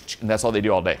this. And that's all they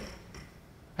do all day.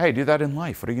 Hey, do that in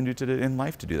life. What are you gonna do in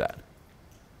life to do that?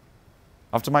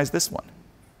 Optimize this one.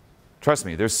 Trust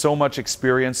me, there's so much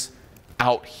experience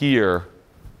out here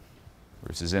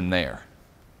versus in there.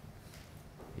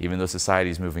 Even though society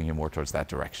is moving you more towards that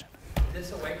direction.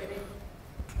 This awakening?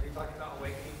 Are you talking about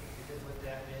awakening? Is this what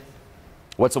that is?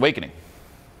 What's awakening?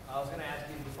 I was going to ask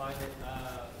you to define it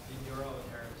in your own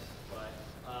terms, but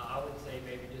I would say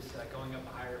maybe just going up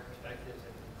to higher perspectives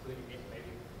and including it maybe.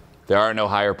 There are no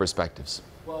higher perspectives.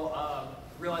 Well,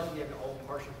 realizing you have an old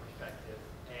partial perspective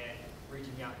and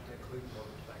reaching out to include more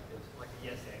perspectives, like the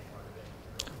yes and part of it.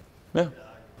 Yeah.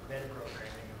 Meta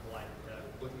programming of like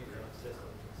looking at your own systems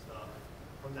and stuff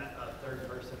from that third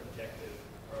person objective,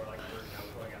 or like we're now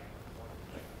going out one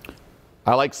perspective.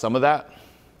 I like some of that,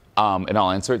 and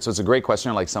I'll answer it. So it's a great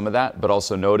question. I like some of that, but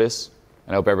also notice,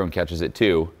 and I hope everyone catches it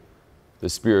too, the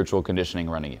spiritual conditioning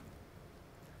running you.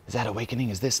 Is that awakening?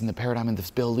 Is this in the paradigm and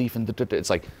this belief? And it's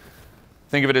like,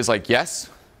 think of it as like, yes,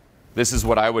 this is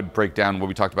what I would break down. What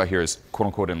we talked about here is quote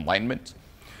unquote enlightenment.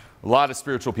 A lot of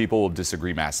spiritual people will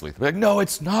disagree massively. They'll be like, no,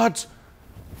 it's not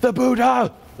the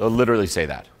Buddha. They'll literally say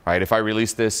that, right? If I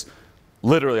release this,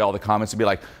 literally all the comments would be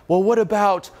like, well, what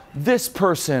about this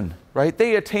person, right?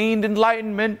 They attained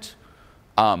enlightenment.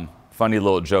 Funny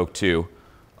little joke too.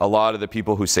 A lot of the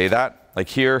people who say that, like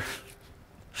here's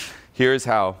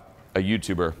how a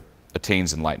YouTuber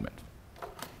attains enlightenment.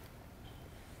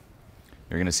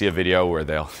 You're gonna see a video where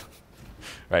they'll,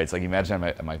 right? It's like, imagine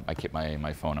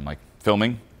my phone, I'm like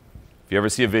filming. If you ever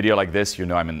see a video like this, you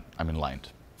know I'm enlightened.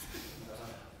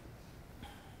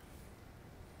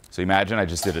 So imagine I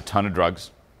just did a ton of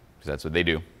drugs, because that's what they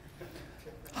do.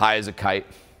 High as a kite,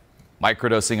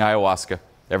 microdosing ayahuasca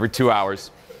every 2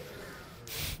 hours.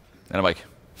 And I'm like,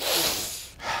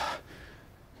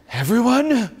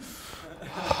 everyone,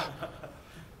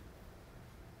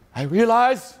 I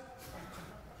realize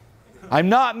I'm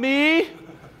not me.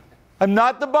 I'm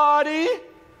not the body.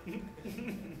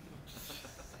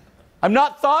 I'm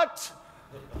not thought.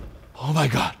 Oh my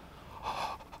God.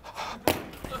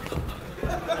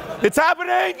 It's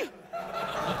happening.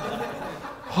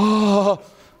 Oh.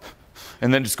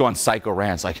 And then just go on psycho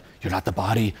rants like, you're not the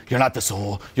body, you're not the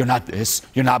soul, you're not this,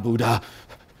 you're not Buddha.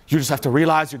 You just have to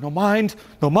realize you're no mind,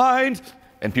 no mind.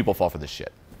 And people fall for this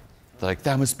shit. They're like,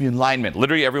 that must be enlightenment.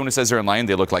 Literally everyone who says they're enlightened,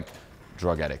 they look like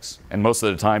drug addicts. And most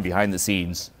of the time, behind the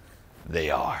scenes,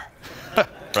 they are.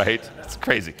 Right? It's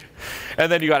crazy. And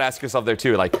then you got to ask yourself there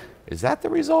too, like, is that the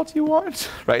result you want?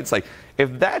 Right? It's like,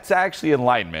 if that's actually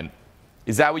enlightenment,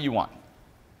 is that what you want?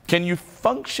 Can you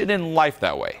function in life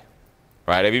that way?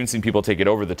 Right? I've even seen people take it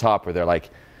over the top where they're like,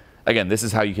 again, this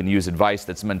is how you can use advice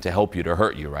that's meant to help you, to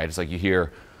hurt you, right? It's like you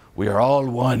hear, we are all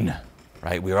one,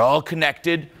 right? We are all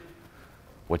connected.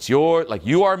 What's your, like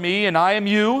you are me and I am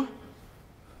you.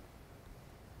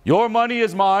 Your money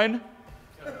is mine.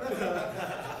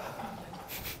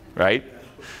 Right?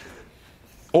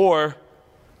 Or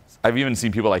I've even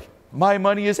seen people like, my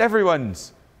money is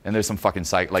everyone's. And there's some fucking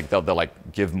psych, like they'll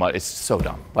like give money. It's so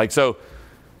dumb. Like, so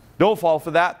don't fall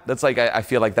for that. That's like, I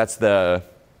feel like that's the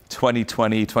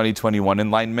 2020, 2021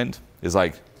 enlightenment is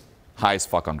like high as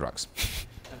fuck on drugs.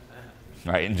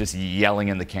 Right? And just yelling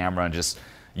in the camera and just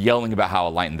yelling about how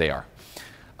enlightened they are.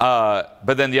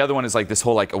 But then the other one is like this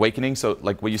whole like awakening. So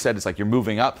like what you said is like you're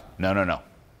moving up. No, no, no.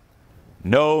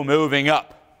 No moving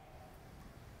up.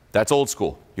 That's old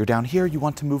school. You're down here, you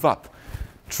want to move up.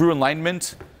 True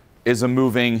enlightenment is a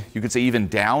moving, you could say even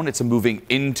down, it's a moving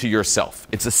into yourself.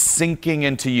 It's a sinking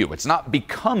into you. It's not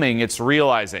becoming, it's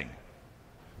realizing.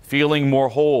 Feeling more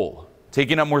whole,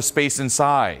 taking up more space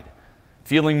inside,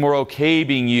 feeling more okay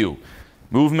being you.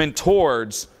 Movement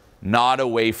towards, not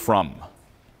away from.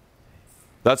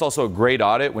 That's also a great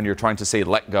audit when you're trying to say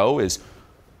let go is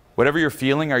whatever you're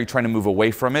feeling, are you trying to move away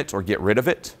from it or get rid of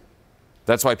it?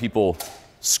 That's why people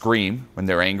scream when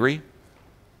they're angry,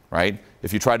 right?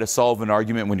 If you try to solve an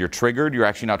argument when you're triggered, you're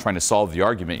actually not trying to solve the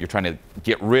argument. You're trying to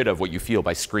get rid of what you feel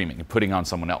by screaming and putting on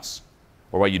someone else.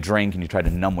 Or while you drink and you try to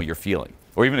numb what you're feeling.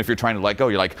 Or even if you're trying to let go,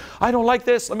 you're like, I don't like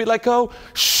this, let me let go.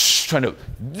 Shh, trying to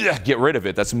get rid of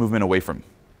it. That's a movement away from.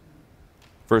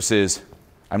 Versus,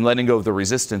 I'm letting go of the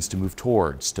resistance to move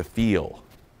towards, to feel.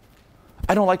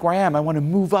 I don't like where I am. I want to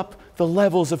move up the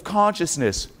levels of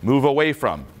consciousness. Move away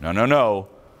from. No, no, no.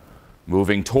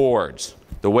 Moving towards.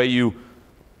 The way you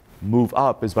move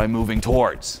up is by moving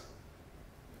towards.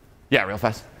 Yeah, real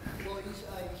fast. Well, you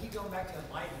keep going back to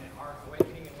enlightenment. Are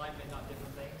awakening and enlightenment not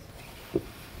different things?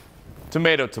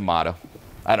 Tomato, tomato.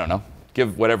 I don't know.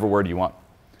 Give whatever word you want.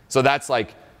 So that's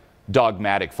like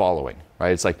dogmatic following,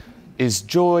 right? It's like, is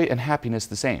joy and happiness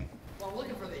the same? Well, I'm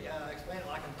looking for the explain it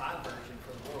like a God version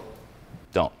for the world.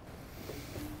 Don't.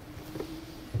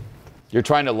 You're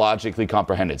trying to logically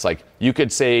comprehend it. It's like, you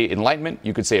could say enlightenment,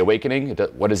 you could say awakening.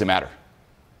 What does it matter?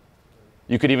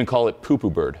 You could even call it poo-poo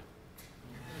bird.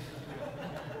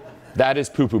 That is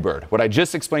poo-poo bird. What I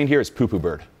just explained here is poo-poo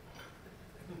bird.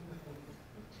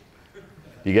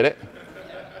 You get it?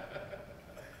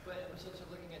 But so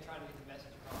looking at trying to get the message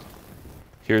across.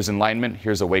 Here's enlightenment,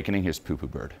 here's awakening, here's poo-poo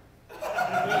bird.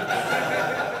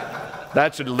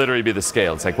 That should literally be the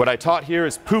scale. It's like, what I taught here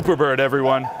is poo-poo bird,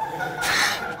 everyone.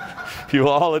 You will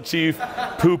all achieve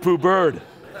poo-poo bird.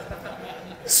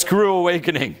 Screw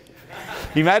awakening.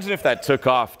 Imagine if that took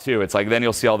off too. It's like, then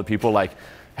you'll see all the people like,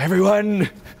 everyone,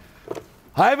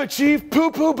 I've achieved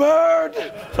poo-poo bird.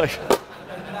 Like,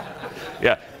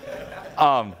 yeah.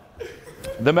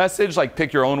 The message, like,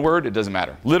 pick your own word, it doesn't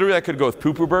matter. Literally, I could go with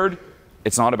poo-poo bird.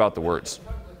 It's not about the words.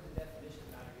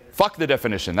 Fuck the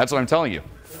definition. That's what I'm telling you.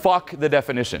 Fuck the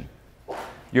definition.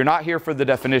 You're not here for the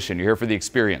definition. You're here for the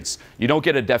experience. You don't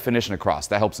get a definition across.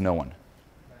 That helps no one.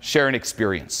 Share an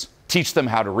experience. Teach them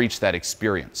how to reach that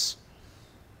experience.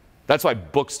 That's why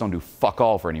books don't do fuck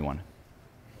all for anyone.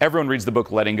 Everyone reads the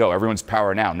book Letting Go. Everyone's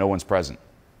power now. No one's present.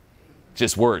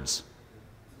 Just words.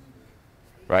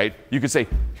 Right? You could say,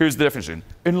 here's the definition.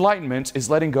 Enlightenment is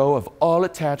letting go of all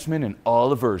attachment and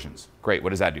all aversions. Great.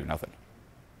 What does that do? Nothing.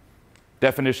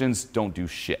 Definitions don't do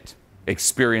shit.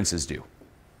 Experiences do.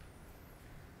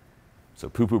 So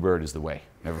poo-poo bird is the way.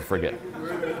 Never forget.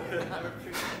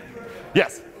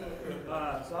 Yes?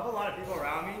 So I have a lot of people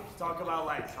around me talk about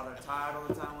like how they're tired all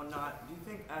the time and whatnot. Do you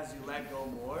think as you let go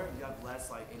more, you have less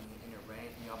like in your brain,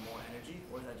 you have more energy,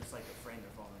 or is that just like a frame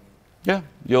they're following you?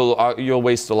 Yeah, you'll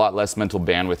waste a lot less mental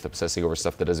bandwidth obsessing over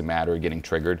stuff that doesn't matter, getting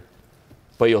triggered,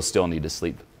 but you'll still need to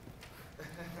sleep.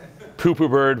 Poo-poo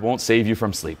bird won't save you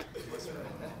from sleep.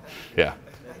 Yeah.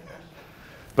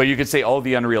 But you could say all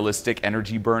the unrealistic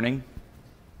energy burning,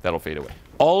 that'll fade away.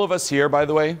 All of us here, by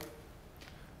the way,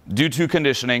 due to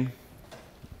conditioning,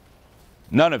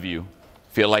 none of you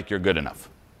feel like you're good enough.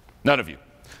 None of you.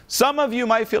 Some of you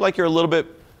might feel like you're a little bit,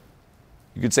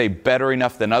 you could say, better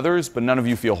enough than others, but none of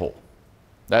you feel whole.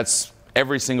 That's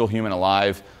every single human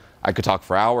alive. I could talk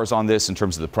for hours on this in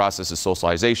terms of the process of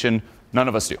socialization. None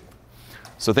of us do.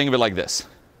 So think of it like this.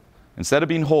 Instead of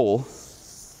being whole,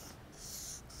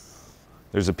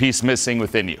 there's a piece missing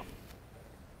within you.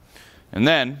 And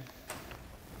then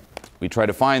we try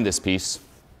to find this piece,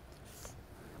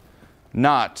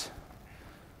 not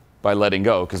by letting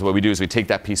go, because what we do is we take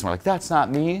that piece and we're like, that's not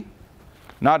me.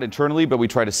 Not internally, but we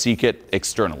try to seek it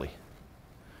externally.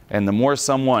 And the more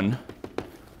someone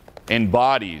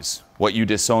embodies what you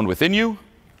disowned within you,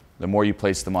 the more you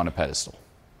place them on a pedestal.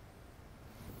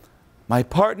 My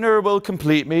partner will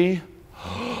complete me.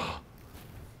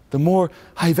 The more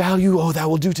I value, oh, that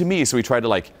will do to me. So we try to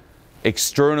like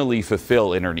externally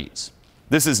fulfill inner needs.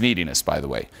 This is neediness, by the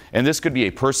way. And this could be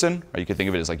a person, or you could think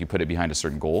of it as like you put it behind a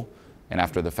certain goal. And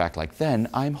after the fact, like, then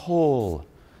I'm whole,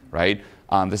 right?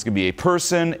 This could be a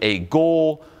person, a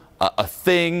goal, a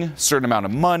thing, certain amount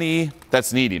of money.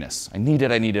 That's neediness. I need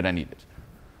it, I need it, I need it.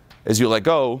 As you let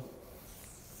go,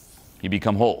 you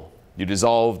become whole. You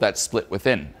dissolve that split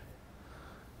within.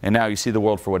 And now you see the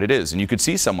world for what it is. And you could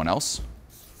see someone else,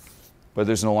 but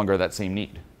there's no longer that same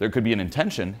need. There could be an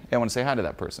intention. Hey, I want to say hi to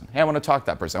that person. Hey, I want to talk to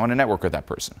that person. I want to network with that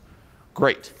person.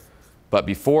 Great. But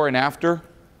before and after,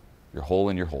 you're whole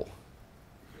and you're whole.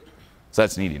 So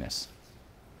that's neediness.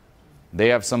 They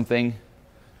have something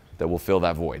that will fill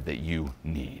that void that you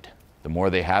need. The more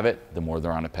they have it, the more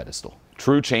they're on a pedestal.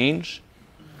 True change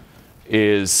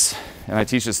is, and I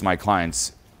teach this to my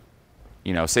clients,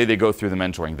 you know, say they go through the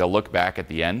mentoring, they'll look back at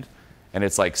the end, and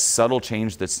it's like subtle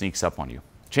change that sneaks up on you.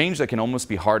 Change that can almost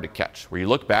be hard to catch, where you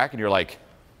look back and you're like,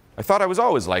 I thought I was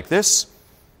always like this.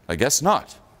 I guess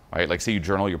not, right? Like say you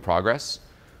journal your progress.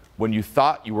 When you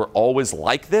thought you were always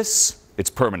like this,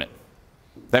 it's permanent.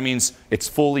 That means it's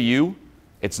fully you.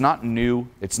 It's not new.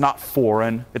 It's not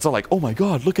foreign. It's not like, oh my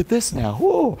God, look at this now.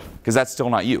 Whoa, because that's still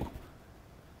not you,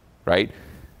 right?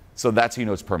 So that's how you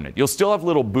know it's permanent. You'll still have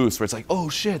little boosts where it's like, oh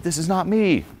shit, this is not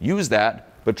me. Use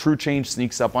that, but true change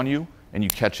sneaks up on you and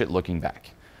you catch it looking back.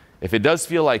 If it does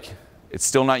feel like it's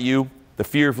still not you, the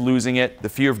fear of losing it, the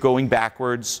fear of going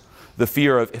backwards, the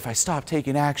fear of if I stop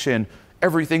taking action,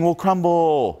 everything will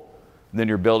crumble, then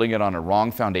you're building it on a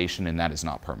wrong foundation and that is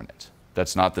not permanent.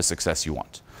 That's not the success you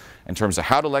want. In terms of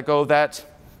how to let go of that,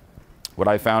 what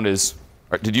I found is,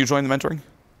 did you join the mentoring?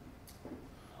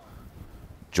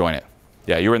 Join it.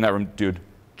 Yeah, you were in that room, dude.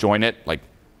 Join it. Like,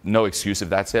 no excuse if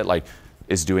that's it. Like,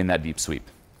 is doing that deep sweep.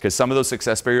 Because some of those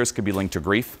success barriers could be linked to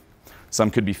grief.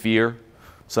 Some could be fear.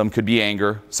 Some could be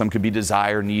anger. Some could be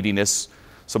desire, neediness.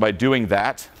 So by doing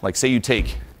that, like say you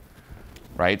take,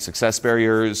 right, success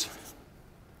barriers,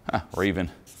 or even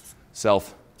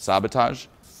self-sabotage,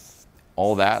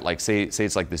 all that, like say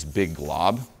it's like this big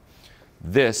glob.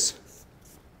 This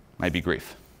might be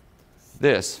grief.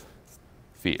 This,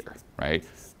 fear, right?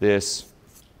 This,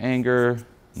 anger,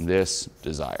 this,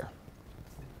 desire.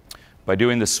 By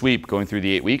doing the sweep, going through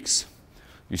the 8 weeks,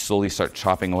 you slowly start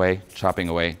chopping away, chopping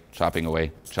away, chopping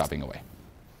away, chopping away.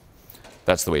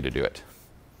 That's the way to do it.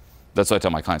 That's what I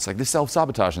tell my clients, like this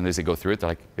self-sabotage, and as they go through it, they're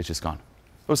like, it's just gone.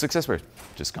 Oh, success rate,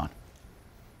 just gone.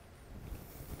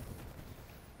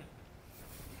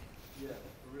 Yeah,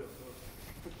 for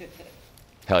real.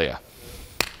 Hell yeah.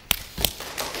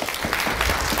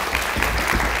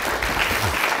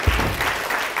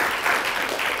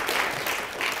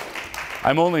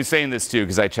 I'm only saying this too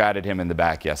because I chatted him in the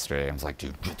back yesterday. I was like,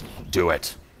 dude, do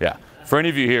it. Yeah. For any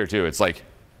of you here too, it's like,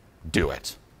 do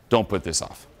it. Don't put this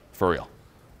off. For real.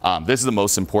 This is the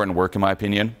most important work in my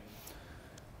opinion.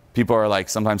 People are like,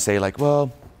 sometimes say like,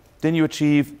 well, didn't you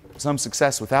achieve some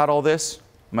success without all this?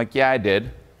 I'm like, yeah, I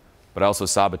did. But I also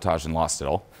sabotaged and lost it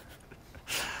all.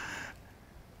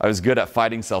 I was good at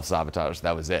fighting self-sabotage.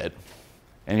 That was it.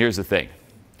 And here's the thing.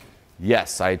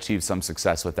 Yes, I achieved some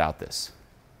success without this.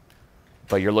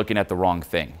 But you're looking at the wrong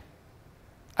thing.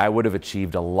 I would have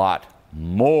achieved a lot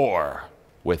more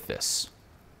with this.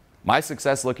 My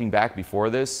success looking back before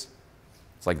this,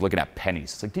 it's like looking at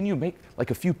pennies. It's like, didn't you make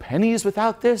like a few pennies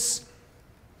without this?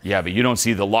 Yeah, but you don't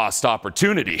see the lost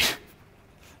opportunity.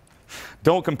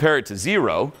 Don't compare it to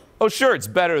zero. Oh, sure, it's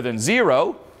better than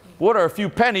zero. What are a few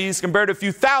pennies compared to a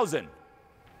few thousand?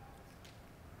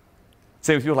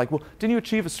 Same with people like, well, didn't you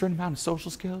achieve a certain amount of social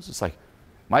skills? It's like,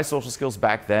 my social skills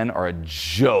back then are a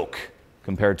joke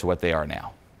compared to what they are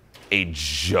now. A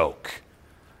joke.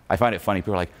 I find it funny.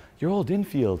 People are like, you're old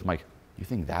infield. I'm like, you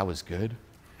think that was good?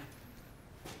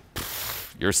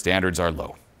 Your standards are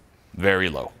low. Very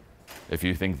low. If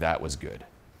you think that was good.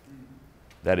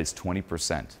 That is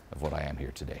 20% of what I am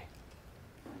here today.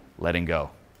 Letting go.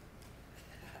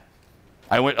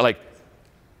 I went like,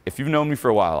 if you've known me for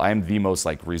a while, I am the most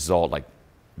like result, like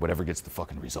whatever gets the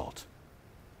fucking result.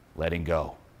 Letting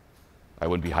go. I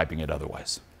wouldn't be hyping it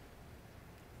otherwise.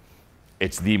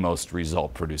 It's the most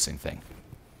result producing thing.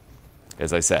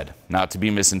 As I said, not to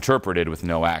be misinterpreted with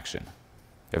no action.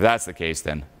 If that's the case,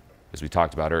 then, as we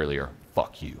talked about earlier,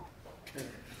 fuck you.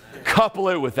 Couple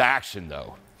it with action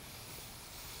though.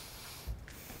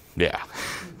 Yeah.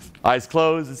 Eyes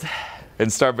closed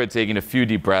and start by taking a few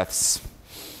deep breaths,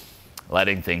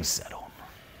 letting things settle.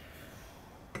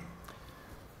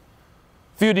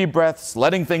 Few deep breaths,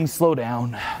 letting things slow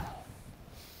down.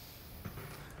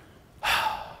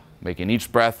 Making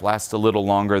each breath last a little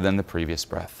longer than the previous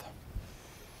breath.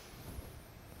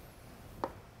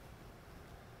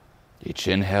 Each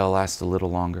inhale lasts a little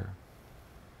longer.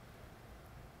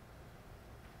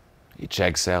 Each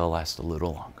exhale lasts a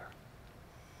little longer.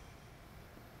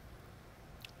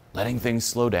 Letting things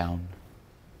slow down.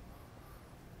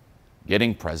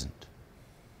 Getting present.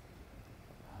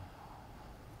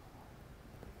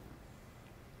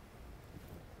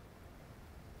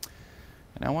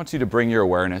 And I want you to bring your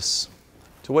awareness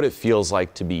to what it feels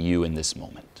like to be you in this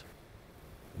moment.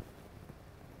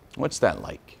 What's that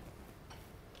like?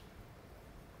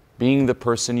 Being the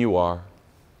person you are,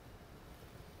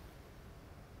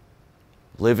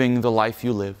 living the life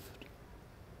you lived,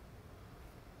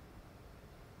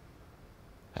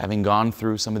 Having gone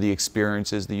through some of the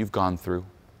experiences that you've gone through,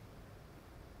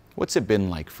 what's it been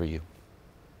like for you?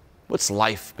 What's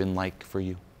life been like for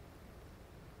you?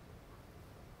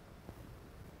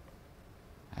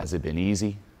 Has it been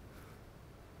easy?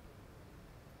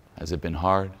 Has it been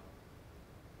hard?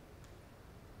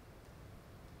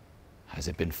 Has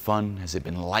it been fun? Has it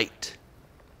been light?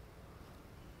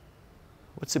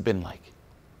 What's it been like?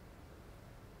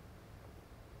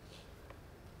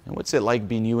 And what's it like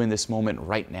being you in this moment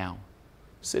right now,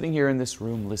 sitting here in this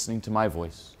room listening to my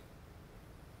voice?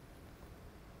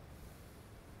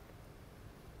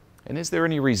 And is there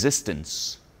any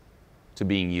resistance to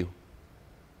being you?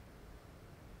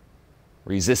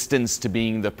 Resistance to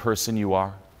being the person you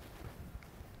are?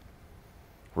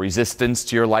 Resistance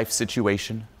to your life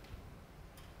situation?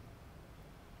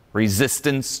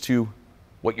 Resistance to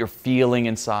what you're feeling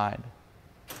inside?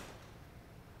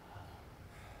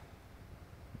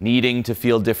 Needing to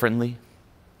feel differently?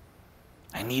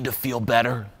 I need to feel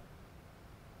better.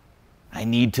 I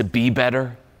need to be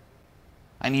better.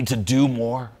 I need to do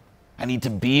more. I need to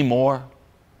be more.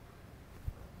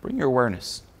 Bring your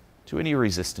awareness to any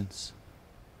resistance.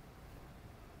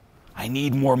 I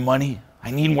need more money. I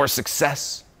need more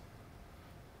success.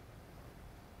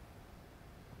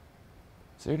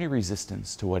 Is there any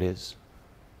resistance to what is?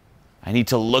 I need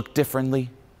to look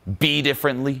differently, be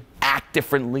differently, act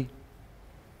differently.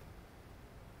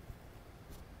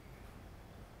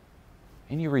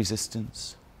 Any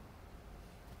resistance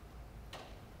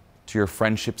to your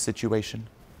friendship situation?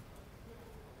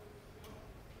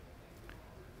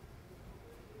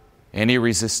 Any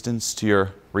resistance to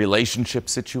your relationship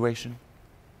situation?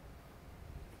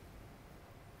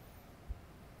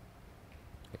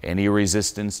 Any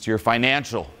resistance to your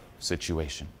financial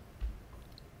situation?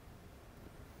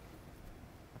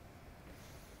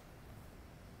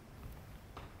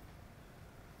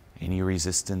 Any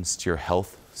resistance to your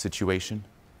health situation?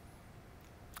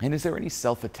 And is there any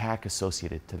self-attack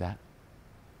associated to that?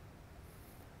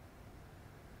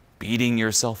 Beating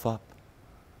yourself up?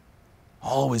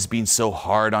 Always being so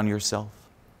hard on yourself?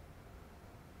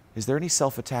 Is there any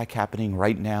self-attack happening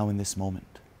right now in this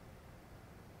moment?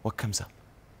 What comes up?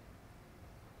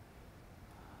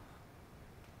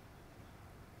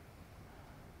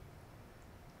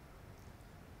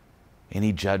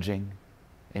 Any judging?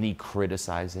 Any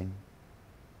criticizing?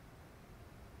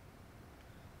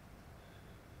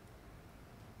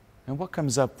 And what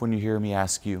comes up when you hear me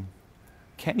ask you,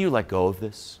 can you let go of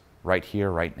this right here,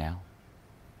 right now?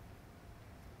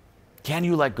 Can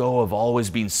you let go of always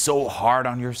being so hard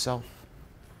on yourself?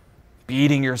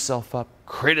 Beating yourself up,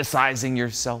 criticizing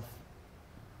yourself?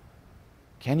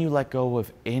 Can you let go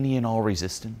of any and all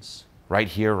resistance right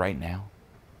here, right now?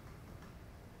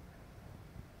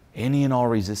 Any and all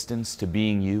resistance to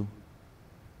being you,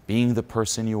 being the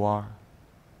person you are,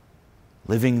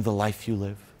 living the life you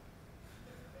live?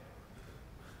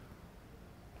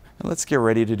 And let's get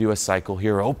ready to do a cycle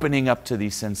here, opening up to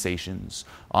these sensations.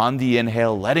 On the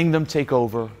inhale, letting them take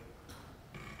over,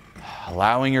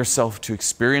 allowing yourself to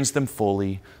experience them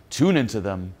fully, tune into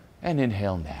them, and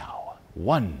inhale now.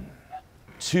 1,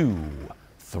 2,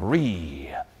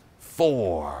 3,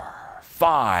 4,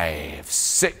 5,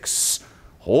 6.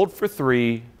 Hold for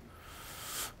 3.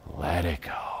 Let it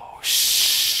go.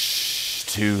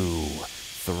 2,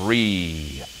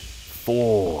 3,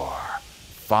 4,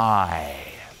 5,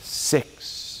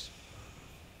 6.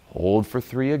 Hold for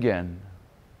 3 again.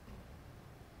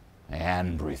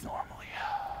 And breathe normally.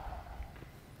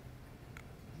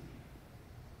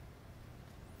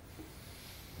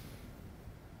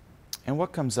 And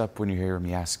what comes up when you hear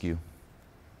me ask you,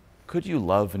 could you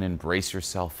love and embrace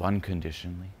yourself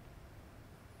unconditionally?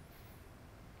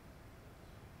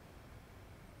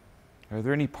 Are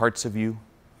there any parts of you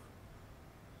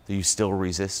that you still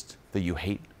resist, that you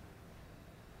hate?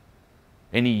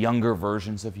 Any younger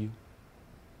versions of you?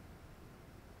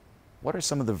 What are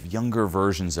some of the younger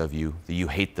versions of you that you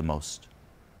hate the most?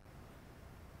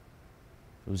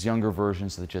 Those younger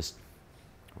versions that just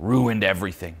ruined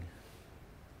everything.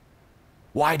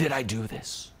 Why did I do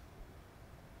this?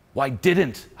 Why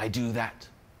didn't I do that?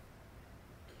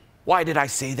 Why did I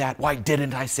say that? Why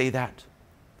didn't I say that?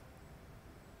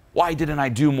 Why didn't I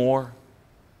do more?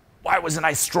 Why wasn't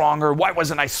I stronger? Why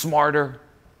wasn't I smarter?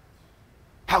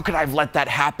 How could I have let that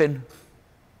happen?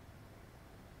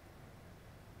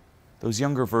 Those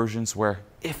younger versions where,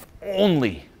 if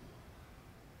only,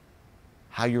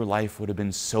 how your life would have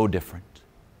been so different.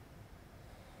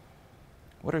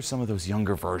 What are some of those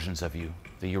younger versions of you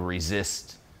that you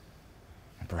resist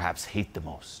and perhaps hate the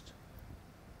most?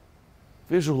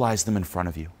 Visualize them in front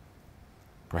of you,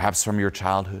 perhaps from your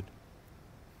childhood.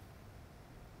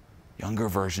 younger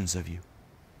versions of you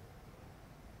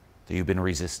that you've been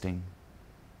resisting,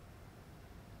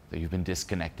 that you've been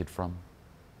disconnected from,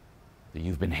 that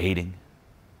you've been hating.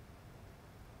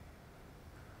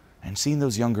 And seeing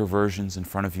those younger versions in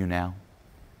front of you now,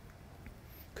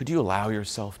 could you allow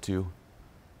yourself to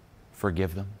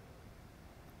forgive them,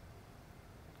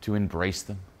 to embrace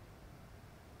them,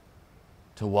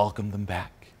 to welcome them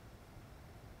back,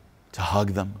 to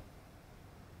hug them,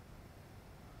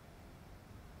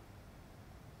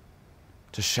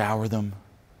 to shower them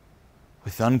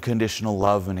with unconditional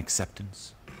love and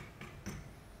acceptance? And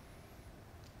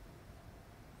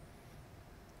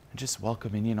just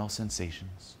welcome in all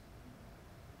sensations.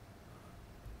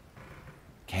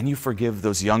 Can you forgive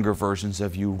those younger versions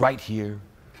of you right here,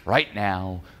 right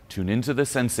now? Tune into the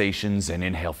sensations and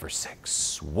inhale for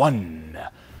 6. 1,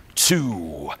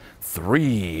 2,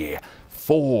 3,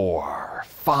 4,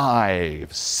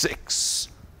 5, 6.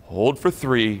 Hold for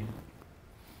 3.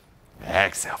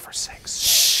 Exhale for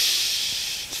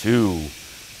 6. 2,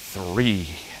 3,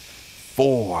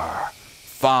 4,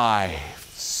 5,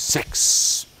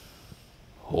 6.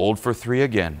 Hold for 3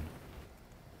 again.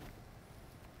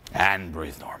 And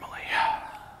breathe normally.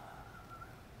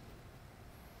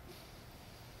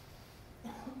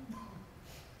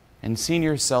 And seeing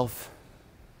yourself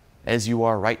as you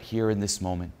are right here in this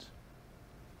moment.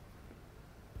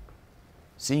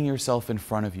 Seeing yourself in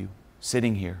front of you,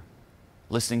 sitting here,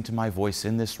 listening to my voice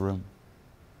in this room.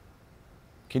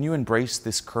 Can you embrace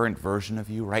this current version of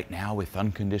you right now with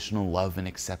unconditional love and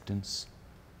acceptance,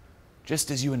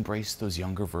 just as you embrace those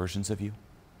younger versions of you?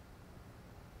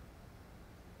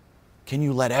 Can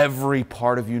you let every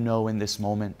part of you know in this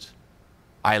moment,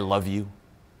 I love you,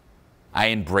 I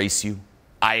embrace you,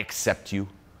 I accept you,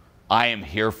 I am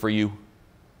here for you?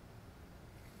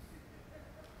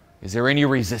 Is there any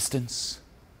resistance?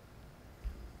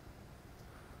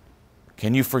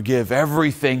 Can you forgive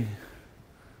everything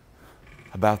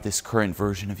about this current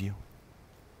version of you?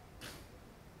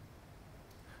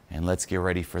 And let's get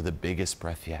ready for the biggest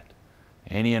breath yet.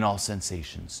 Any and all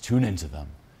sensations, tune into them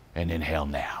and inhale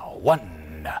now.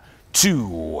 1,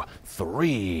 2,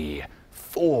 3,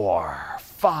 4,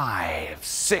 5,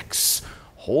 6.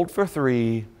 Hold for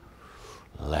 3.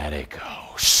 Let it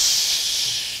go.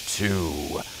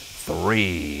 2,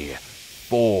 3,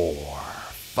 4,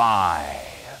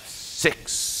 5,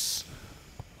 6.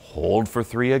 Hold for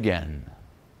 3 again.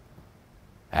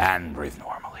 And breathe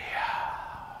normally.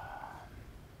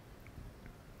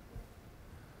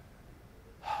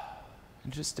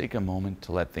 And just take a moment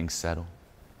to let things settle.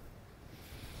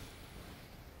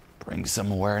 Bring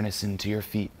some awareness into your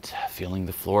feet, feeling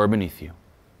the floor beneath you.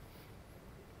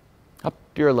 Up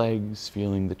your legs,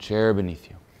 feeling the chair beneath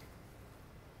you.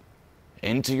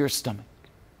 Into your stomach,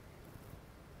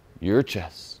 your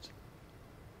chest,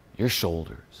 your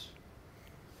shoulders.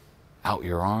 Out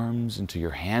your arms into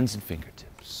your hands and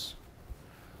fingertips.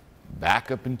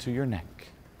 Back up into your neck,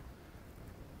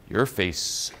 your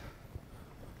face,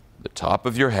 the top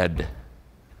of your head,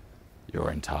 your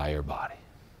entire body.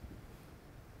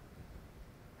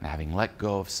 And having let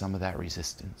go of some of that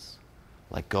resistance,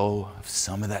 let go of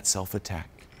some of that self-attack,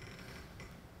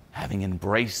 having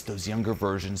embraced those younger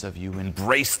versions of you,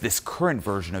 embraced this current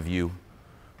version of you,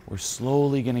 we're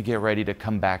slowly going to get ready to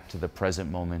come back to the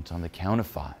present moment on the count of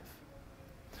 5.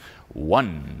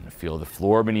 1, feel the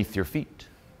floor beneath your feet.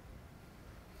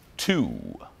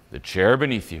 2, the chair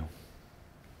beneath you.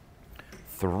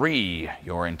 3,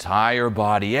 your entire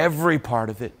body, every part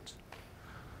of it.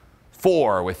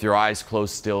 4, with your eyes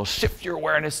closed still, shift your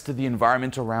awareness to the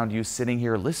environment around you, sitting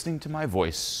here listening to my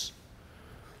voice,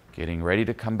 getting ready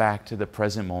to come back to the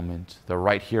present moment, the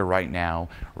right here, right now,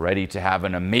 ready to have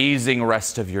an amazing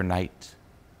rest of your night,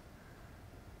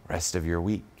 rest of your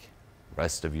week,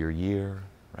 rest of your year,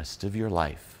 rest of your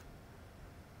life.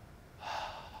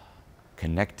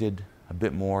 Connected a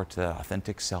bit more to the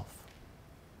authentic self.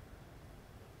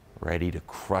 Ready to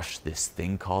crush this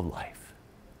thing called life.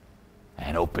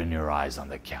 And open your eyes on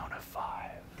the count of 5.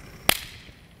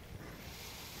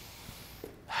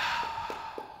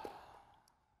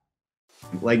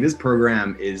 Like, this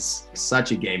program is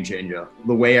such a game changer.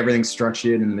 The way everything's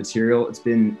structured and the material, it's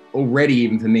been already,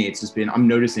 even for me, it's just been, I'm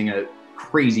noticing a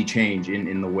crazy change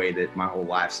in the way that my whole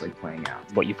life's like playing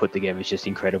out. What you put together is just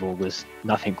incredible. There's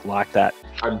nothing like that.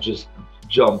 I've just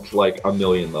jumped like a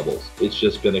million levels. It's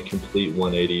just been a complete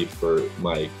 180 for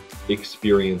my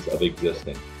experience of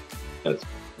existing. That's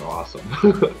awesome.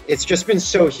 It's just been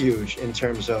so huge in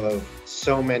terms of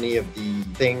so many of the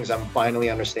things I'm finally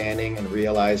understanding and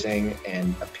realizing,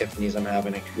 and epiphanies I'm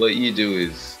having. What you do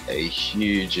is a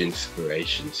huge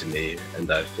inspiration to me,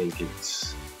 and I think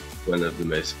it's one of the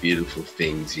most beautiful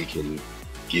things you can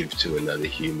give to another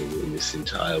human in this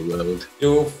entire world.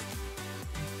 You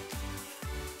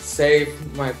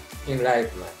saved my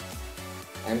life, man.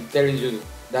 I'm telling you,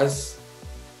 this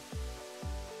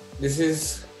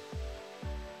is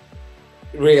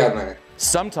real, man.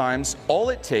 Sometimes all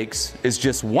it takes is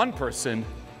just one person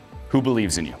who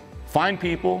believes in you. Find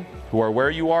people who are where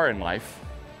you are in life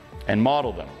and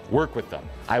model them, work with them.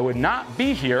 I would not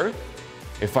be here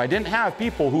if I didn't have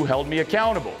people who held me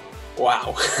accountable.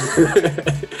 Wow.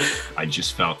 I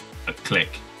just felt a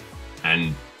click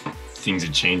and things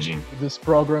are changing. This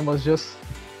program was just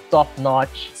top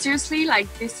notch. Seriously, like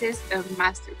this is a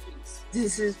masterpiece.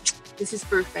 This is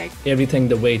perfect. Everything,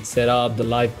 the way it's set up, the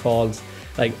live calls,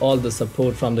 like all the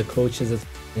support from the coaches is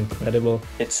incredible.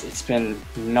 It's been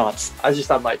nuts. I just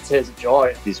had like tears of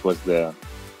joy. This was the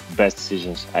best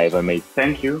decisions I ever made.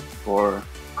 Thank you for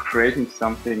creating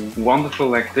something wonderful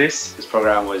like this. This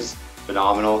program was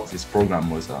phenomenal. This program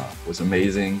was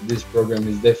amazing. This program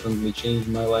has definitely changed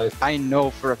my life. I know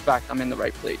for a fact I'm in the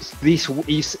right place. This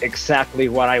is exactly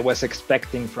what I was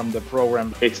expecting from the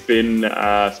program. It's been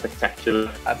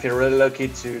spectacular. I feel really lucky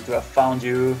to have found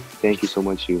you. Thank you so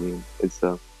much, Julien.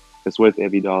 It's worth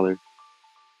every dollar.